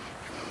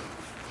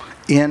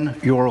in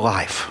your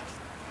life.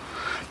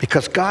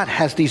 Because God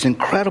has these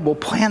incredible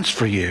plans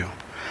for you.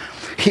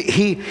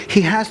 He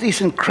has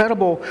these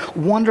incredible,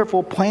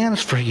 wonderful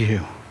plans for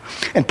you.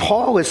 And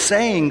Paul is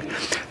saying,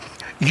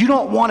 you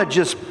don't want to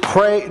just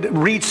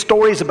read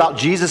stories about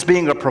Jesus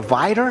being a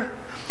provider.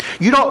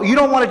 You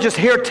don't want to just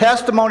hear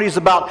testimonies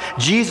about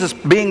Jesus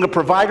being a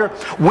provider.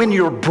 When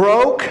you're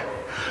broke,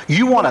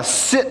 you want to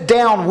sit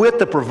down with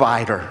the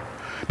provider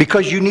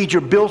because you need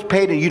your bills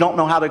paid and you don't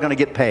know how they're going to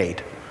get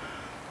paid.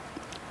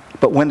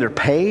 But when they're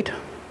paid,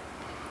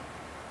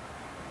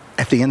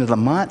 at the end of the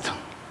month,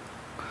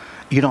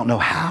 you don't know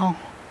how,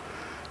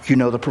 you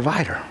know the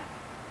provider.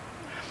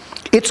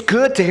 It's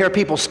good to hear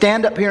people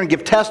stand up here and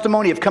give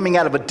testimony of coming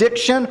out of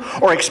addiction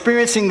or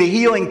experiencing the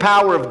healing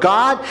power of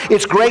God.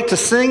 It's great to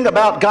sing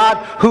about God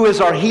who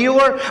is our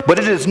healer, but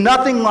it is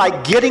nothing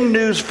like getting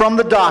news from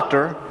the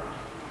doctor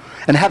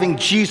and having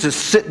Jesus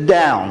sit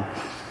down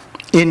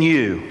in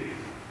you.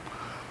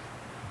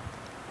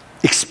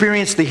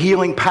 Experience the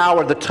healing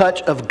power, the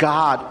touch of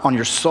God on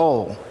your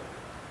soul.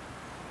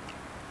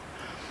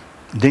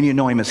 Then you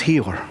know Him as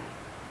healer.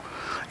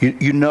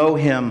 You know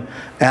Him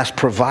as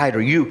provider.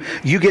 You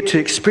get to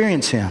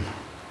experience Him.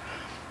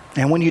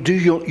 And when you do,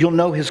 you'll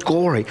know His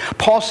glory.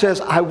 Paul says,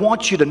 I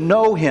want you to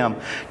know Him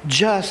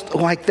just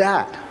like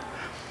that.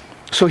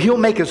 So He'll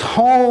make His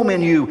home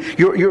in you.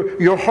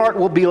 Your heart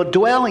will be a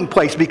dwelling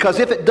place. Because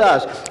if it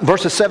does,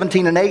 verses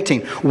 17 and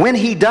 18, when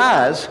He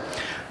does,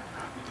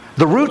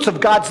 the roots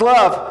of God's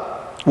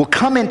love will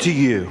come into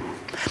you.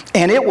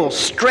 And it will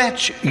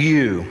stretch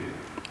you.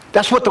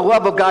 That's what the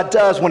love of God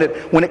does when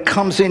it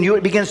comes in you.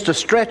 It begins to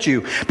stretch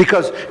you.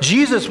 Because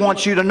Jesus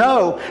wants you to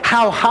know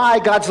how high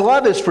God's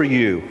love is for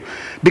you.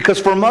 Because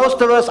for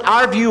most of us,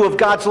 our view of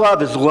God's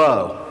love is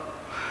low.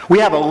 We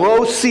have a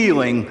low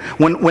ceiling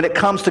when it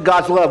comes to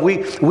God's love.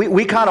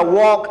 We kind of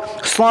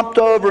walk slumped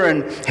over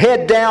and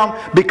head down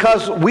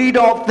because we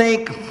don't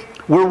think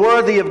we're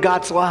worthy of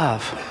God's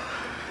love.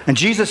 And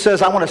Jesus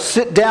says, I want to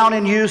sit down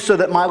in you so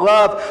that my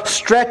love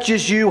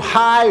stretches you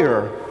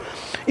higher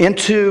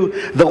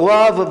into the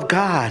love of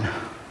God.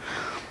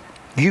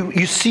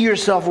 You see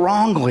yourself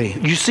wrongly.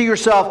 You see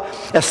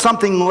yourself as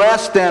something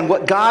less than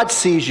what God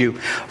sees you.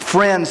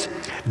 Friends,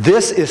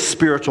 this is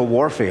spiritual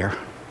warfare.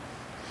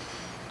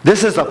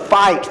 This is a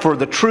fight for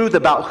the truth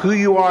about who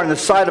you are in the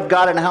sight of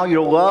God and how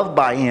you're loved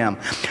by Him.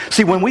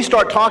 See, when we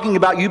start talking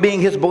about you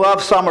being His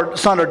beloved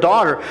son or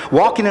daughter,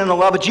 walking in the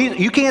love of Jesus,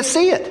 you can't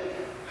see it.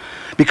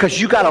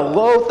 Because you got a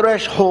low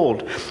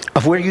threshold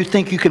of where you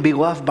think you can be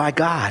loved by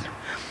God.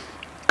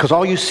 Because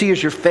all you see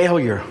is your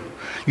failure.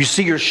 You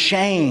see your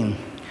shame.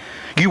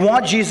 You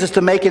want Jesus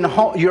to make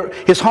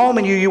His home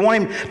in you. You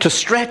want Him to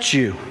stretch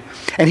you.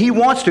 And He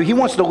wants to. He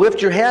wants to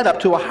lift your head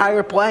up to a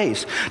higher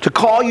place. To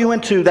call you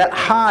into that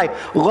high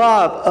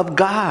love of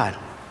God.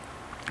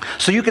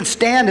 So you can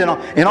stand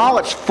in all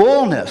its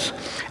fullness.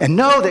 And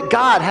know that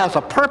God has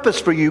a purpose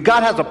for you.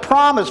 God has a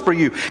promise for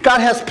you.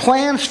 God has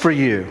plans for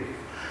you.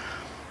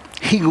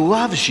 He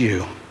loves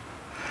you.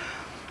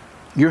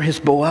 You're his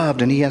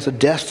beloved, and he has a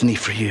destiny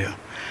for you.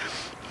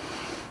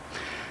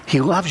 He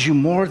loves you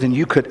more than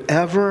you could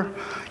ever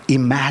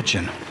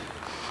imagine,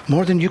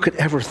 more than you could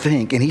ever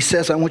think. And he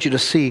says, I want you to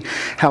see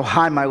how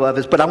high my love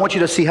is, but I want you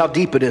to see how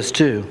deep it is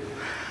too.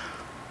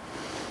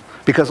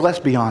 Because let's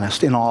be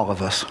honest, in all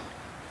of us,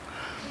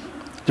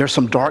 there's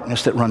some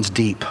darkness that runs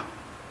deep.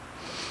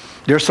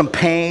 There's some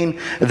pain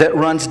that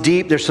runs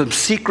deep. There's some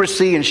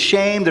secrecy and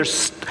shame. There's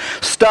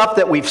stuff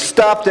that we've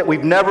stuffed that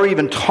we've never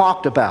even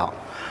talked about.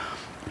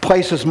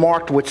 Places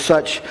marked with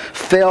such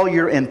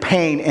failure and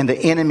pain, and the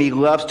enemy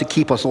loves to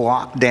keep us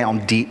locked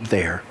down deep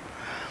there.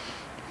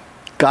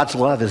 God's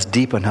love is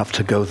deep enough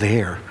to go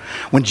there.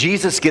 When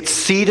Jesus gets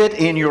seated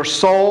in your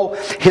soul,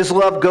 his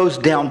love goes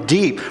down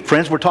deep.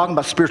 Friends, we're talking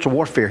about spiritual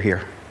warfare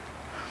here.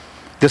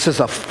 This is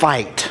a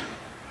fight.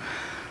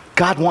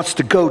 God wants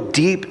to go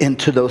deep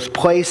into those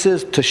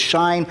places to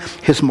shine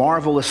his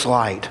marvelous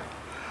light.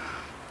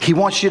 He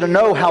wants you to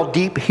know how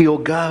deep he'll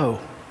go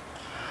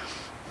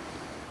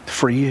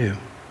for you.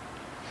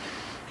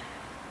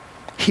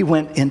 He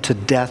went into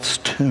death's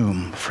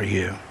tomb for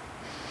you,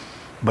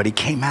 but he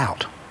came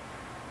out.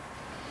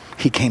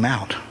 He came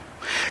out.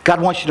 God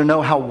wants you to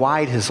know how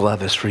wide his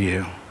love is for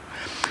you.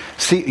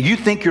 See, you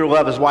think your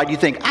love is wide. You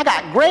think, I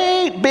got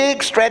great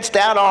big stretched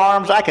out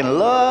arms. I can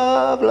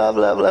love, love,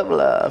 love, love,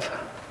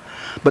 love.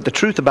 But the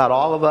truth about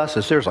all of us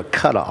is there's a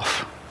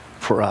cutoff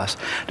for us.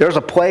 There's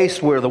a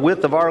place where the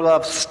width of our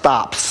love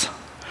stops.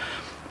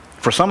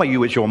 For some of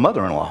you, it's your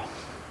mother-in-law.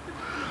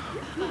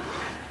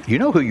 You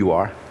know who you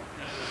are.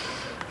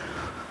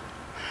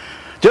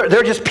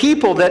 They're just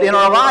people that in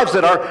our lives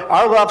that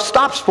our love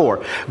stops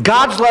for.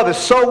 God's love is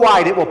so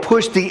wide it will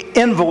push the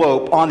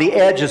envelope on the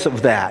edges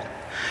of that.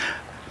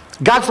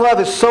 God's love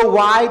is so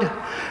wide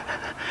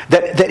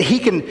that he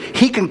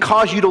can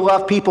cause you to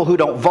love people who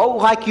don't vote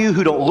like you,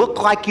 who don't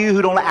look like you,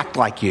 who don't act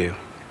like you.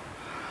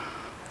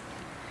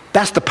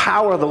 That's the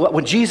power of the love.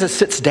 When Jesus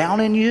sits down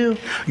in you,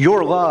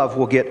 your love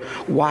will get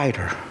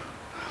wider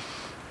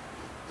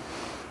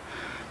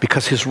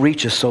because his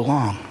reach is so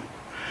long.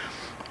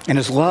 And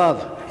his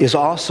love is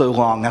also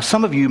long. Now,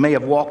 some of you may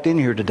have walked in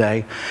here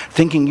today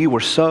thinking you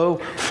were so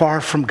far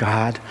from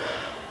God.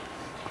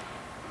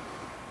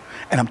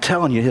 And I'm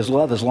telling you, his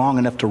love is long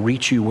enough to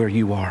reach you where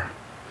you are.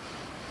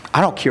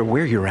 I don't care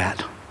where you're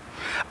at.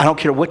 I don't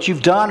care what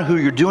you've done, who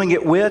you're doing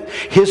it with.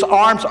 His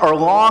arms are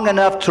long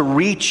enough to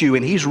reach you,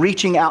 and he's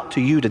reaching out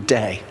to you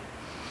today,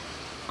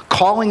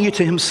 calling you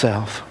to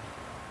himself,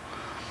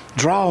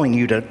 drawing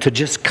you to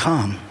just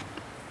come.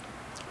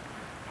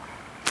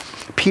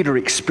 Peter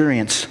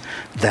experienced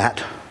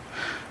that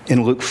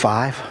in Luke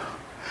 5.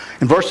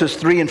 In verses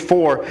 3 and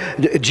 4,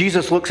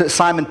 Jesus looks at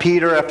Simon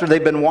Peter after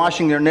they've been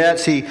washing their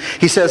nets. He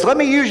says, let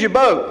me use your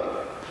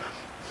boat.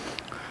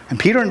 And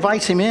Peter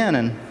invites him in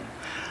and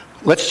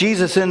lets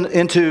Jesus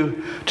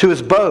into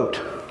his boat.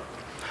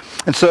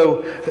 And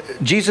so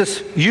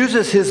Jesus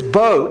uses his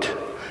boat,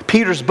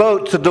 Peter's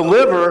boat, to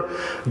deliver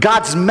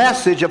God's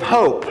message of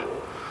hope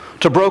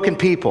to broken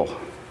people.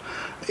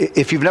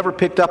 If you've never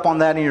picked up on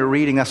that in your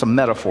reading, that's a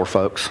metaphor,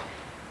 folks.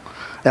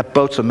 That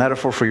boat's a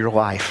metaphor for your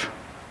life.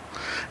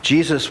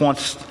 Jesus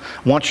wants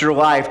your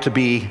life to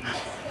be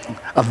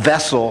a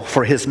vessel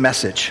for his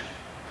message.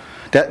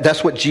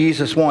 That's what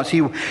Jesus wants.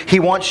 He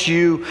wants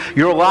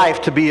your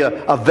life to be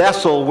a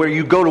vessel where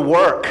you go to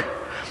work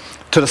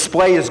to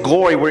display his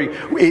glory,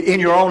 in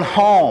your own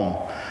home,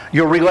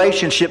 your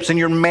relationships, in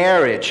your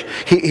marriage.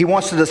 He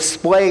wants to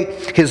display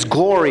his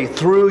glory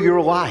through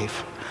your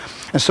life.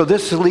 And so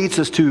this leads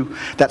us to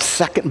that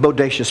second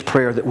bodacious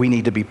prayer that we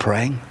need to be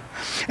praying.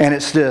 And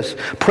it's this: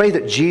 pray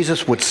that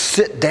Jesus would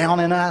sit down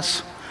in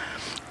us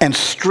and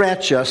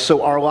stretch us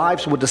so our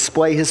lives would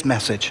display his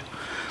message.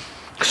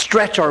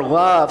 Stretch our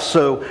love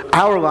so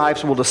our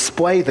lives will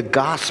display the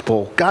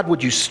gospel. God,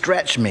 would you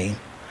stretch me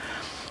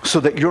so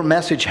that your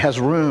message has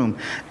room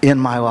in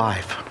my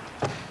life?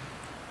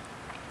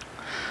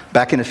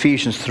 Back in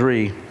Ephesians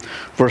 3,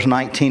 verse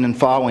 19 and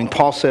following,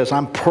 Paul says,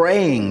 I'm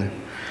praying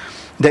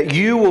that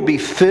you will be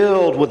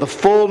filled with the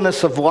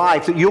fullness of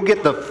life, that you'll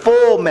get the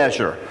full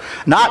measure,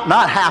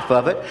 not half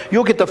of it.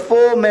 You'll get the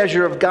full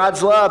measure of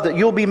God's love, that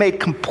you'll be made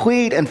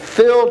complete and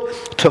filled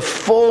to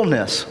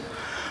fullness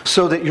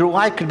so that your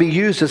life could be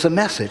used as a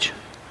message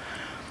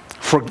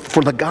for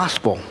the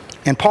gospel.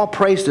 And Paul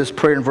prays this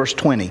prayer in verse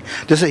 20.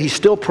 He's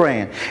still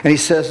praying. And he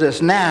says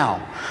this,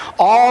 now,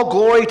 all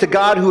glory to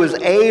God who is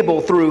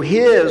able through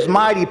his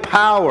mighty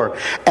power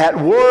at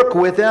work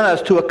within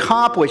us to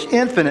accomplish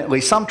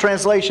infinitely. Some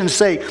translations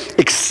say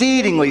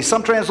exceedingly.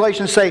 Some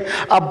translations say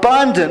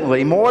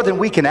abundantly, more than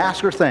we can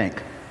ask or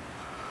think.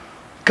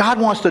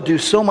 God wants to do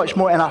so much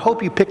more. And I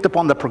hope you picked up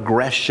on the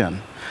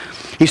progression.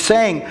 He's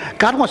saying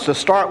God wants to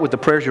start with the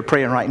prayers you're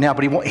praying right now,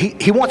 but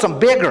he wants them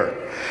bigger.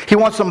 He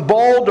wants them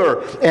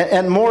bolder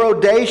and more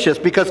audacious,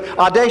 because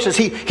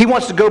he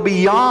wants to go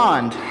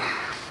beyond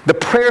the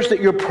prayers that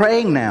you're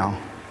praying now.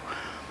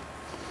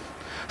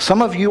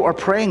 Some of you are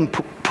praying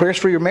prayers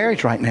for your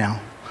marriage right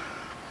now.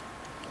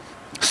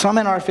 Some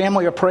in our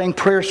family are praying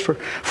prayers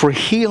for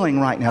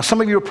healing right now.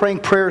 Some of you are praying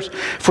prayers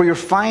for your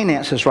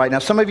finances right now.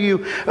 Some of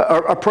you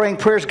are praying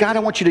prayers, God, I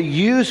want you to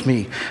use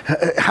me.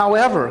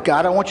 However,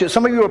 God, I want you.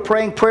 Some of you are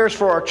praying prayers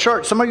for our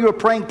church. Some of you are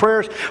praying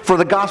prayers for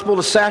the gospel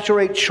to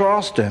saturate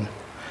Charleston.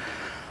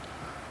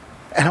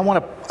 And I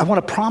want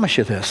to promise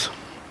you this.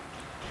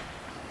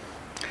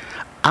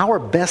 Our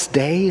best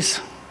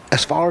days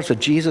as followers of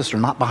Jesus are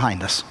not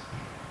behind us.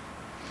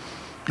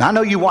 Now, I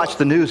know you watch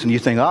the news and you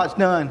think, oh, it's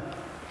done.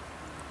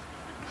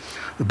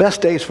 The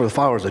best days for the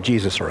followers of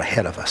Jesus are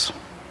ahead of us.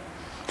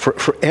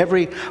 For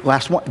every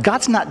last one.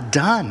 God's not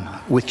done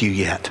with you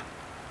yet.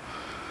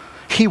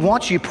 He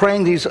wants you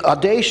praying these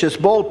audacious,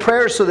 bold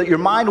prayers so that your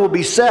mind will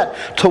be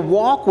set to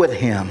walk with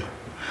Him.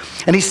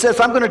 And He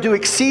says, I'm going to do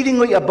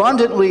exceedingly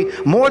abundantly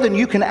more than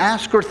you can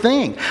ask or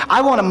think.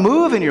 I want to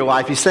move in your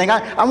life. He's saying,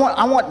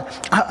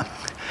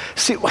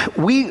 see,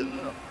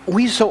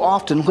 we so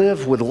often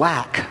live with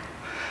lack.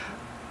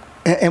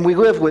 And we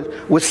live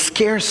with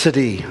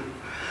scarcity.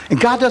 And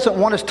God doesn't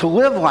want us to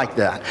live like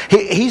that.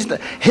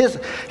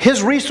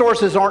 His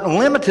resources aren't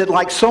limited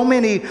like so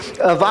many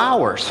of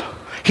ours.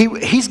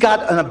 He's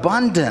got an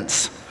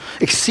abundance,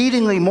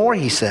 exceedingly more,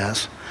 He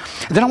says.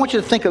 And then I want you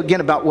to think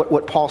again about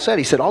what Paul said.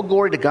 He said, all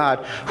glory to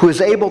God who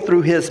is able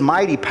through His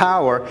mighty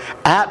power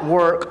at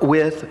work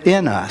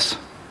within us.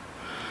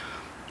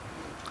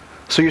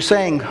 So you're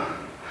saying,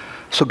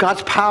 so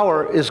God's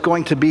power is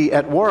going to be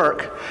at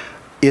work.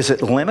 Is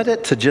it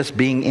limited to just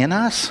being in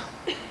us?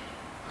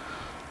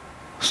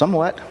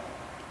 Somewhat.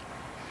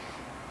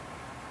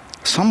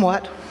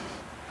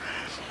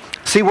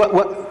 See,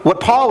 what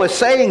Paul is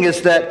saying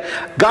is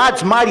that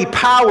God's mighty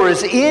power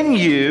is in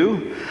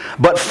you,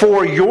 but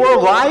for your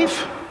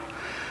life,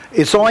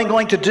 it's only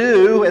going to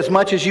do as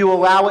much as you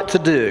allow it to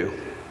do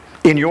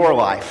in your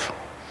life.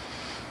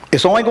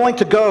 It's only going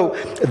to go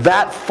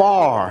that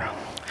far.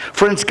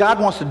 Friends, God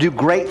wants to do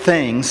great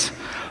things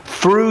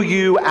through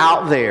you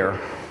out there.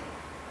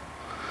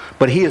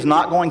 But He is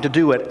not going to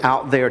do it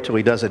out there till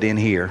He does it in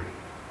here.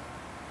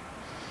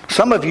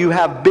 Some of you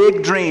have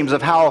big dreams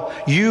of how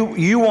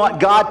you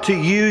want God to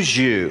use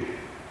you.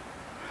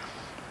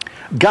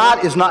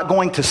 God is not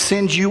going to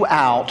send you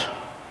out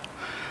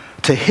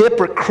to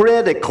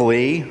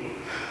hypocritically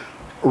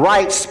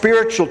write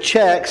spiritual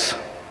checks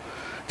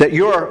that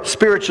your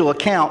spiritual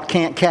account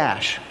can't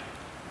cash.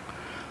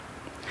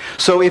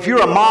 So if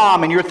you're a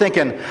mom and you're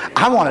thinking,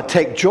 I want to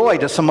take joy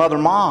to some other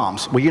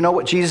moms. Well, you know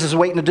what Jesus is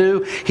waiting to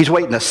do? He's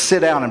waiting to sit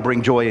down and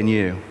bring joy in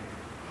you.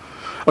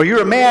 Or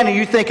you're a man and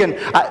you're thinking,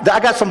 I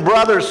got some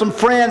brothers, some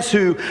friends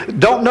who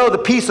don't know the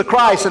peace of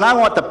Christ, and I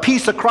want the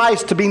peace of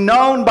Christ to be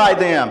known by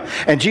them.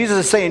 And Jesus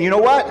is saying, you know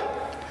what?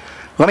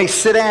 Let me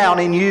sit down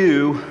in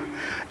you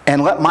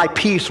and let my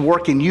peace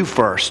work in you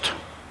first.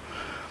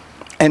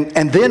 And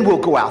then we'll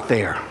go out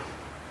there.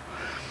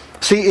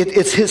 See,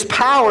 it's His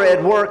power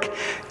at work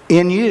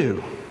in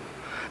you.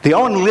 The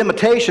only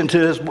limitation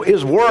to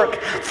His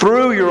work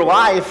through your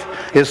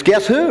life is,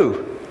 guess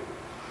who?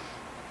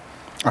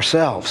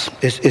 Ourselves.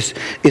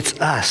 It's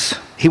us.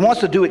 He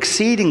wants to do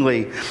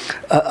exceedingly,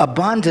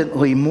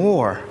 abundantly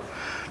more.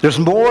 There's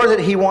more that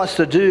He wants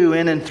to do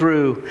in and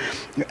through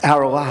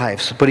our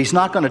lives, but He's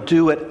not going to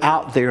do it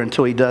out there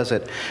until He does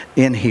it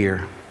in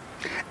here.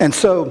 And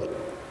so,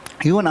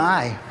 you and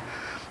I,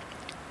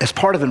 as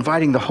part of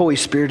inviting the Holy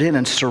Spirit in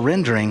and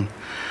surrendering,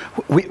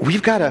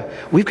 we've got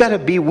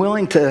to be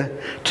willing to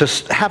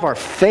have our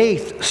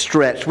faith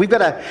stretched. We've got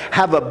to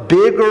have a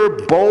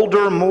bigger,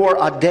 bolder, more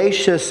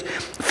audacious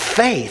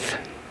faith.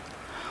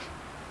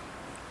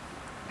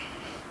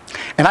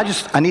 And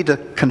I need to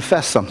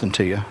confess something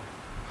to you.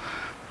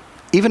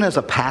 Even as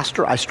a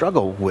pastor, I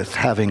struggle with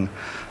having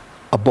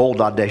a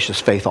bold, audacious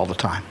faith all the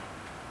time.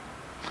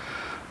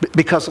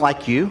 Because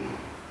like you,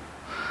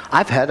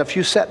 I've had a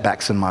few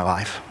setbacks in my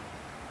life.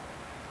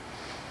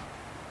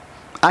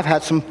 I've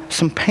had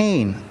some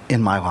pain in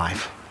my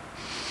life.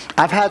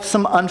 I've had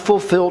some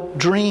unfulfilled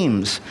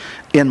dreams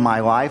in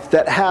my life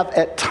that have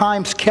at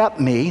times kept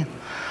me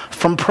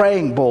from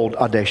praying bold,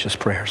 audacious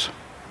prayers.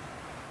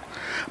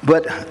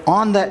 But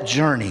on that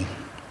journey,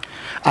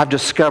 I've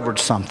discovered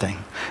something.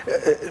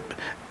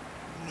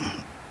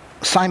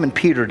 Simon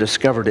Peter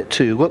discovered it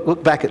too.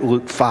 Look back at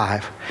Luke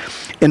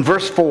 5. In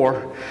verse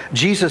 4,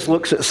 Jesus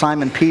looks at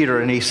Simon Peter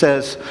and He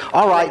says,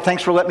 all right,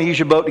 thanks for letting me use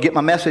your boat to get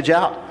my message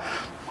out.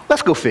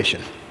 Let's go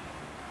fishing.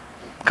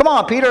 Come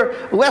on,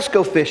 Peter, let's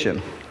go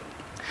fishing.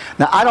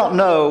 Now, I don't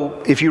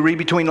know if you read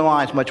between the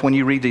lines much when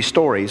you read these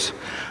stories,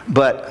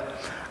 but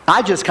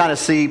I just kind of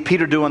see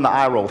Peter doing the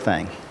eye roll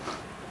thing.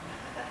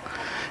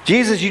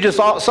 Jesus, you just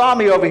saw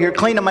me over here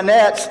cleaning my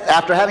nets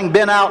after having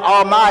been out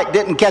all night,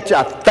 didn't catch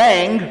a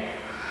thing,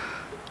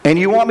 and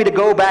you want me to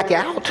go back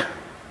out?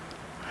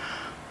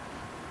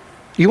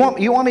 You want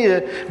me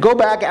to go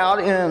back out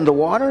in the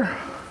water?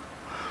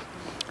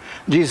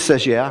 Jesus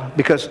says, yeah,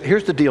 because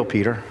here's the deal,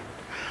 Peter.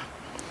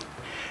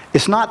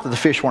 It's not that the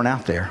fish weren't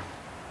out there.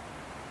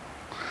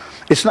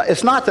 It's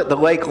not that the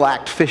lake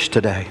lacked fish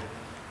today.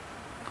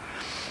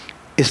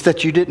 It's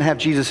that you didn't have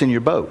Jesus in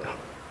your boat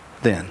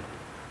then.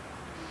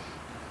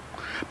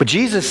 But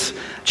Jesus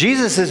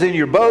is in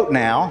your boat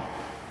now.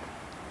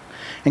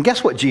 And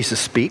guess what Jesus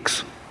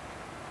speaks?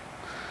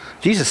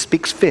 Jesus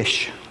speaks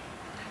fish.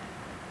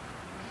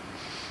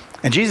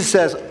 And Jesus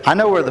says, I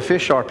know where the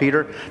fish are,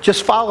 Peter.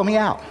 Just follow me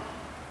out.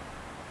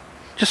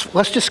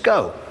 Let's just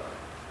go.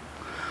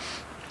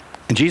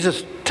 And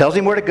Jesus tells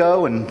him where to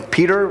go, and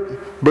Peter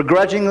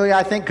begrudgingly,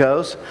 I think,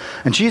 goes.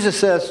 And Jesus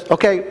says,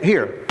 okay,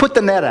 here, put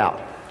the net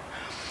out.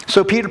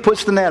 So Peter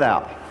puts the net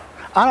out.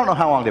 I don't know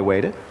how long they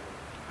waited.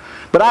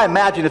 But I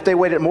imagine if they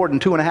waited more than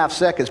 2.5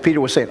 seconds,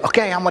 Peter was saying,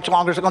 okay, how much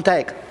longer is it going to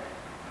take?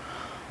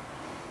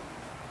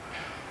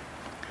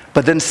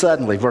 But then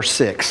suddenly, verse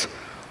 6,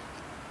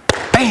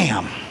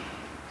 bam!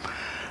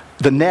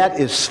 The net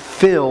is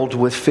filled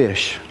with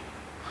fish.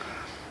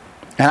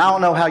 And I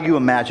don't know how you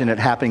imagine it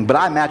happening, but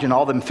I imagine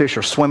all them fish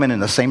are swimming in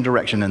the same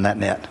direction in that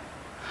net.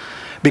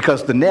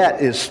 Because the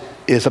net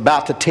is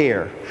about to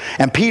tear.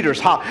 And Peter's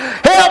hollering,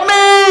 help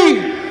me!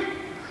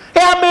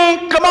 Help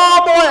me! Come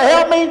on, boy,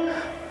 help me!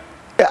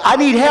 I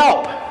need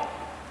help.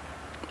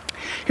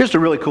 Here's the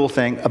really cool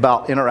thing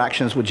about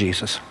interactions with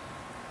Jesus.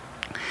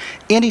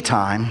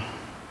 Anytime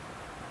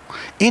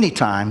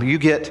you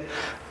get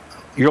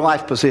your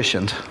life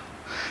positioned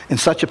in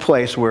such a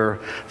place where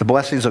the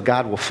blessings of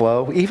God will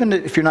flow, even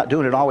if you're not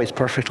doing it always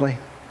perfectly,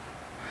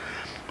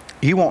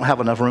 you won't have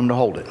enough room to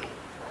hold it.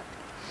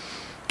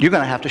 You're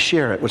going to have to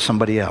share it with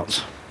somebody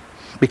else.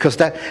 Because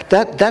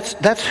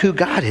that's who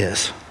God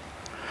is.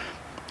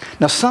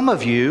 Now, some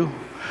of you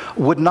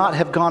would not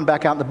have gone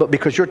back out in the book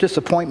because your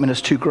disappointment is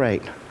too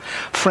great.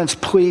 Friends,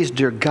 please,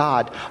 dear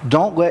God,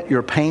 don't let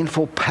your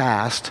painful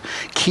past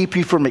keep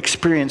you from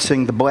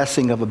experiencing the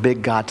blessing of a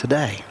big God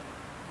today.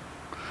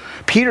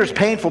 Peter's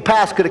painful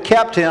past could have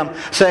kept him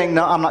saying,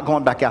 no, I'm not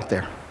going back out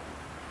there.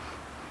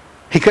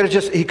 He could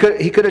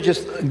have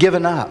just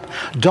given up.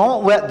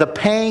 Don't let the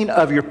pain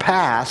of your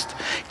past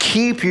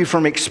keep you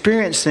from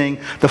experiencing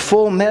the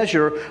full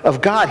measure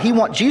of God.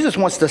 Jesus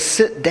wants to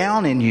sit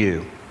down in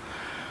you.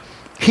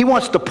 He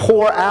wants to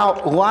pour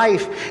out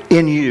life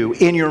in you,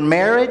 in your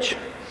marriage,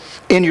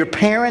 in your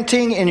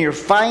parenting, in your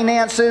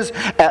finances,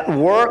 at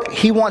work.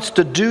 He wants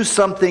to do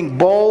something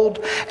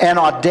bold and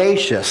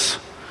audacious.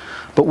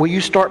 But will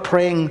you start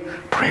praying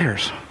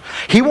prayers?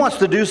 He wants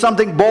to do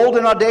something bold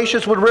and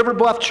audacious with River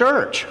Bluff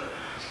Church.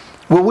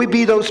 Will we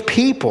be those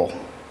people?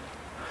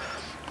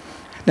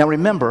 Now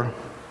remember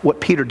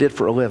what Peter did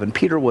for a living.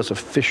 Peter was a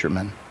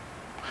fisherman.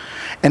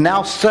 And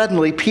now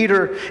suddenly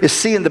Peter is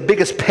seeing the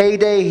biggest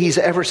payday he's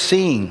ever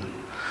seen.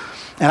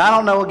 And I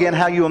don't know again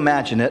how you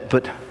imagine it,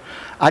 but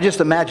I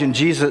just imagine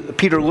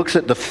Peter looks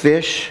at the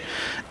fish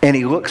and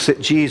he looks at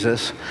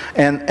Jesus.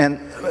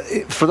 And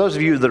for those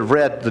of you that have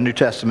read the New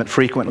Testament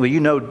frequently, you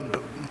know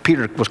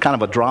Peter was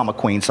kind of a drama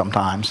queen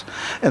sometimes.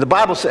 And the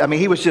Bible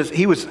says,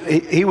 he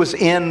was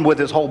in with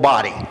his whole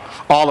body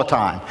all the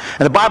time.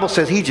 And the Bible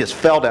says he just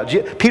fell down.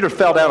 Peter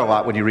fell down a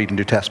lot when you read the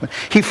New Testament.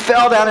 He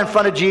fell down in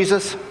front of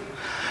Jesus.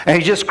 And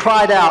he just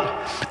cried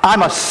out,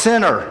 I'm a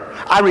sinner.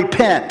 I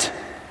repent.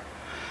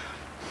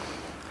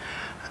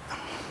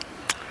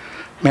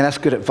 Man, that's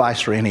good advice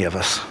for any of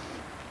us.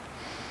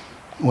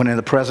 When in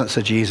the presence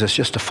of Jesus,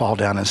 just to fall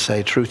down and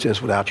say, truth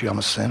is, without you, I'm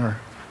a sinner.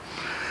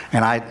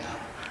 And I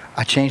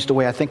changed the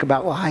way I think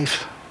about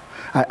life.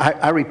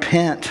 I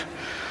repent.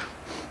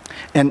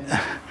 And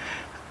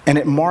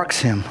it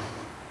marks him.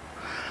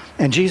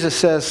 And Jesus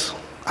says,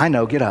 I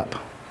know, get up.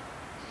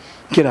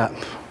 Get up.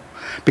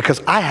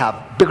 Because I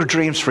have bigger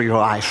dreams for your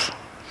life.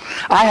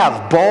 I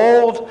have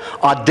bold,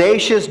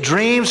 audacious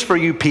dreams for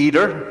you,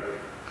 Peter.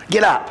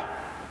 Get up.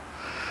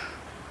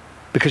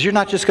 Because you're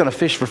not just going to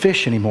fish for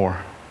fish anymore.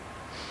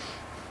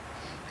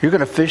 You're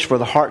going to fish for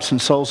the hearts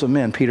and souls of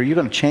men, Peter. You're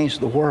going to change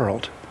the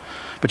world.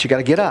 But you got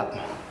to get up.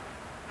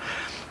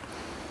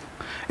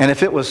 And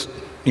if it was,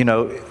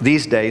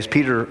 these days,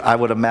 Peter, I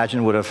would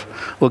imagine, would have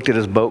looked at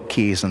his boat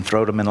keys and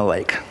thrown them in a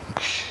lake.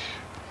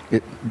 They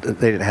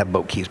didn't have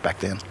boat keys back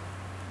then.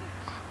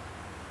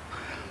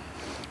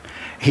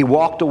 He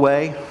walked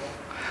away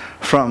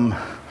from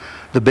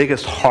the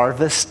biggest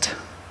harvest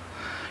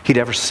he'd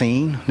ever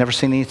seen, never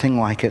seen anything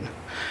like it,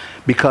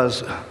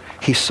 because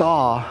he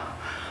saw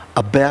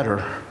a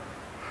better,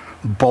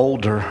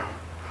 bolder,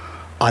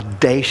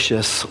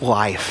 audacious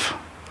life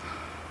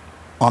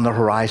on the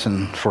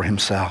horizon for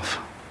himself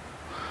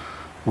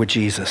with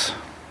Jesus.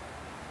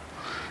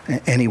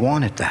 And he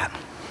wanted that.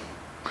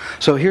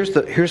 So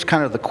here's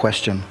kind of the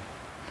question.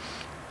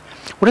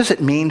 What does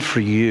it mean for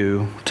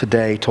you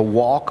today to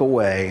walk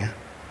away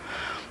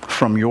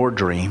from your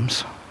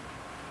dreams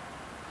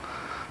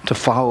to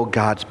follow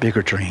God's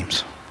bigger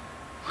dreams?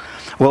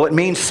 Well, it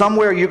means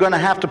somewhere you're going to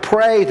have to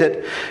pray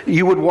that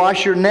you would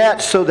wash your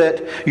net so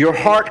that your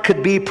heart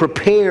could be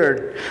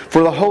prepared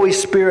for the Holy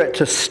Spirit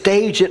to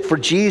stage it for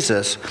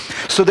Jesus,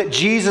 so that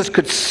Jesus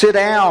could sit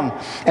down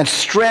and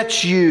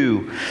stretch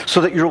you,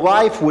 so that your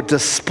life would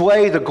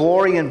display the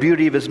glory and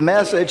beauty of his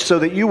message, so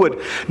that you would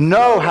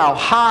know how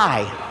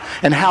high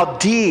and how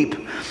deep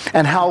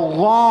and how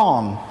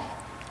long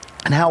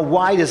and how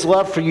wide his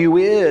love for you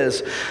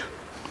is.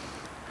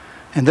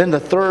 And then the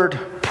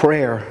third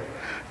prayer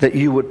that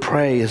you would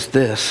pray is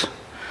this: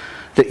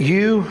 that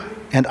you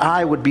and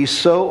I would be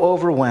so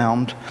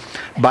overwhelmed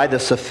by the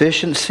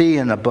sufficiency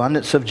and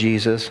abundance of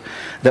Jesus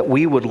that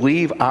we would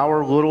leave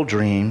our little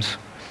dreams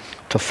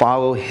to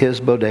follow His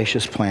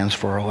bodacious plans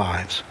for our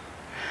lives.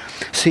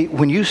 See,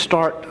 when you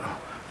start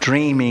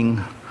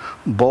dreaming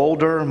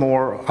bolder,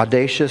 more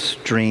audacious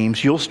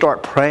dreams, you'll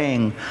start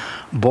praying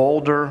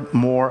bolder,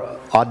 more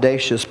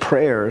audacious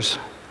prayers.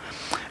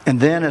 And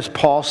then, as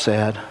Paul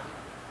said,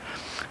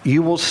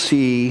 you will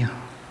see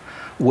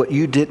what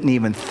you didn't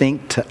even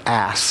think to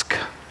ask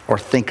or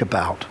think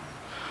about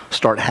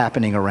start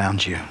happening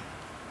around you.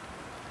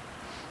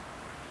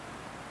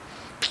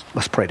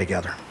 Let's pray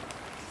together.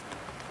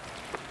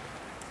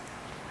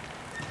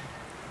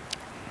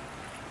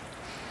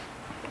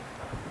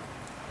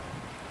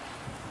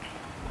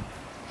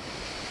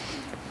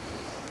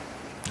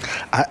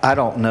 I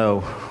don't know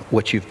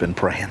what you've been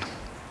praying.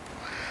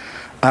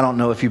 I don't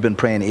know if you've been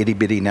praying itty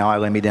bitty now I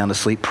lay me down to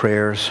sleep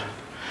prayers.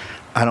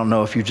 I don't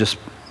know if you just,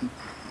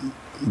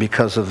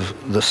 because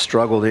of the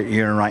struggle that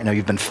you're in right now,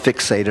 you've been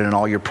fixated and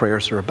all your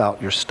prayers are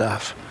about your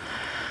stuff.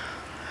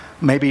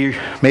 Maybe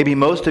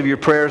most of your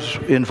prayers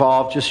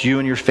involve just you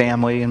and your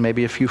family and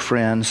maybe a few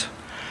friends.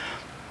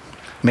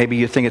 Maybe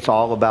you think it's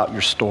all about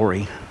your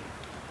story.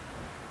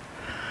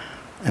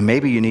 And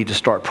maybe you need to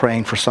start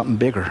praying for something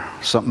bigger,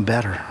 something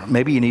better.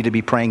 Maybe you need to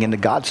be praying into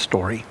God's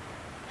story.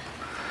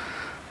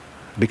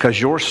 Because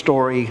your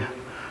story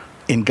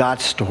in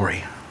God's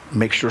story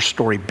makes your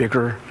story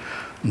bigger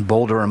and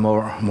bolder and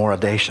more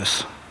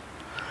audacious.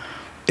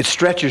 It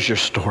stretches your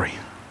story.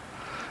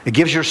 It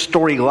gives your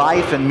story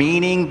life and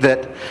meaning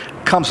that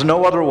comes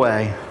no other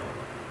way.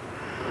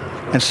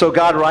 And so,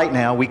 God, right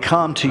now, we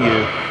come to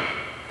you.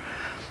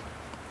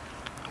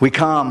 We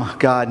come,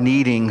 God,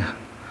 needing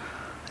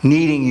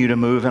you to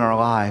move in our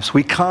lives.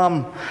 We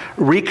come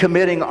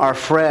recommitting our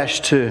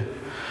flesh to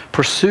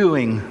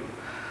pursuing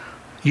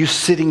you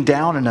sitting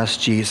down in us,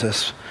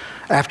 Jesus,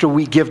 after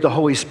we give the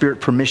Holy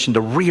Spirit permission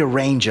to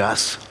rearrange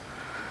us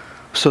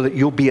so that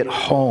you'll be at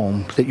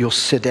home, that you'll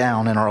sit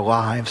down in our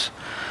lives,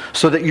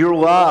 so that your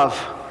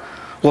love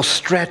will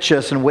stretch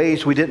us in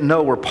ways we didn't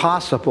know were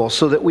possible,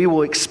 so that we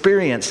will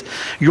experience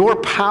your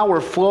power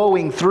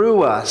flowing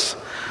through us,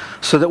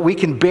 so that we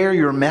can bear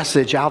your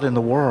message out in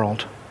the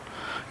world.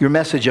 Your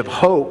message of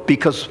hope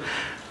because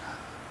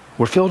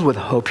we're filled with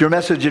hope. Your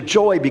message of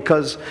joy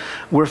because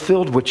we're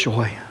filled with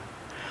joy.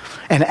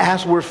 And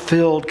as we're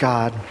filled,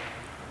 God,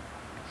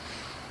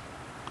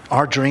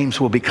 our dreams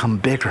will become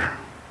bigger.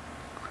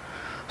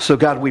 So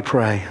God, we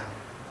pray.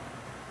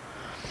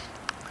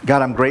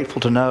 God, I'm grateful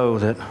to know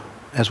that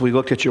as we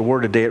looked at your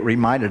word today, it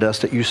reminded us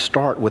that you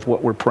start with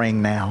what we're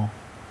praying now.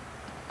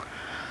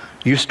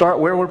 You start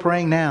where we're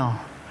praying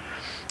now,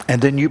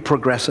 and then you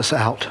progress us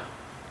out.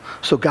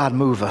 So God,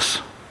 move us.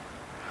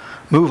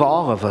 Move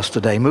all of us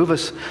today. Move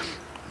us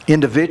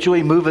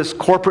individually. Move us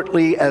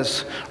corporately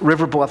as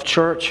River Bluff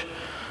Church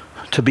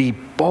to be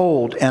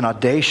bold and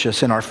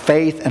audacious in our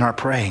faith and our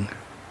praying.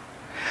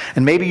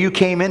 And maybe you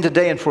came in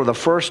today and for the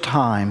first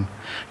time,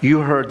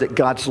 you heard that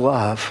God's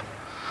love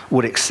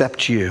would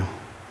accept you.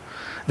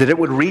 That it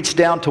would reach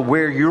down to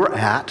where you're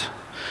at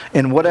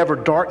in whatever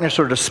darkness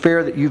or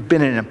despair that you've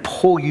been in and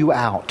pull you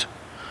out.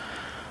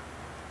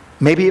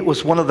 Maybe it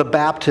was one of the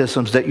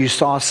baptisms that you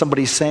saw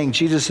somebody saying,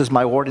 Jesus is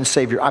my Lord and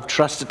Savior. I've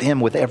trusted Him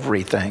with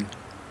everything.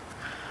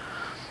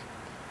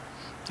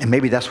 And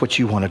maybe that's what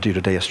you want to do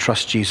today, is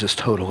trust Jesus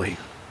totally.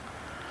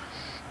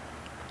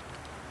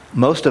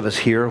 Most of us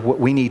here, what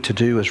we need to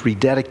do is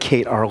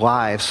rededicate our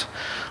lives.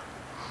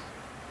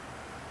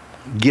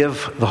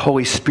 Give the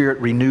Holy Spirit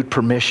renewed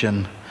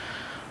permission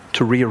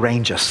to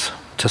rearrange us,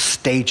 to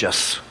stage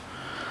us,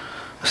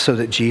 so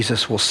that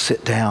Jesus will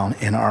sit down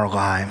in our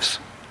lives.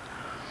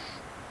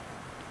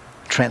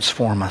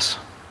 Transform us.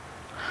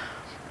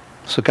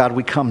 So God,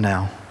 we come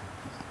now.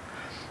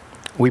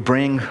 We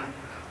bring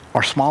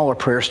our smaller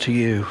prayers to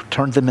you.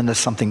 Turn them into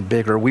something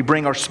bigger. We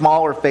bring our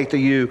smaller faith to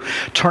you.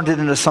 Turn it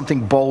into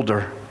something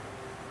bolder.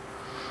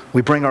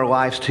 We bring our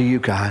lives to you,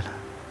 God.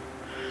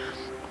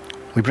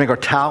 We bring our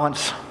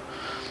talents.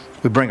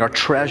 We bring our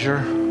treasure.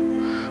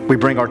 We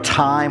bring our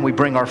time. We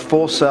bring our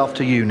full self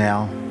to you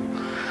now.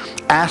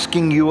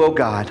 Asking you, oh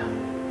God,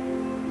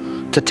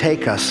 to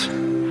take us,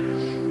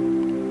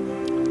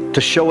 to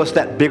show us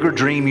that bigger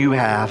dream you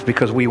have,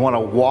 because we want to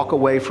walk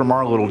away from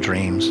our little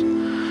dreams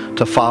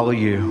to follow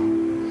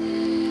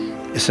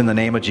you. It's in the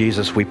name of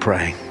Jesus we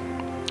pray.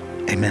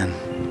 Amen.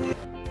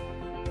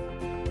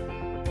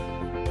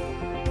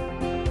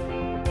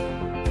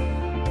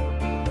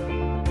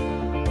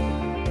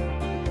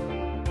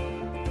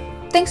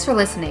 Thanks for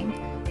listening.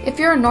 If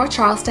you're in North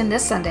Charleston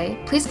this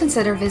Sunday, please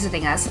consider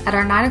visiting us at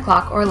our 9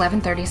 o'clock or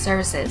 11:30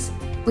 services.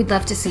 We'd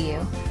love to see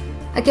you.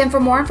 Again, for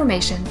more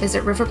information,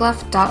 visit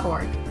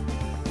riverbluff.org.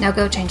 Now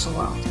go change the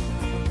world.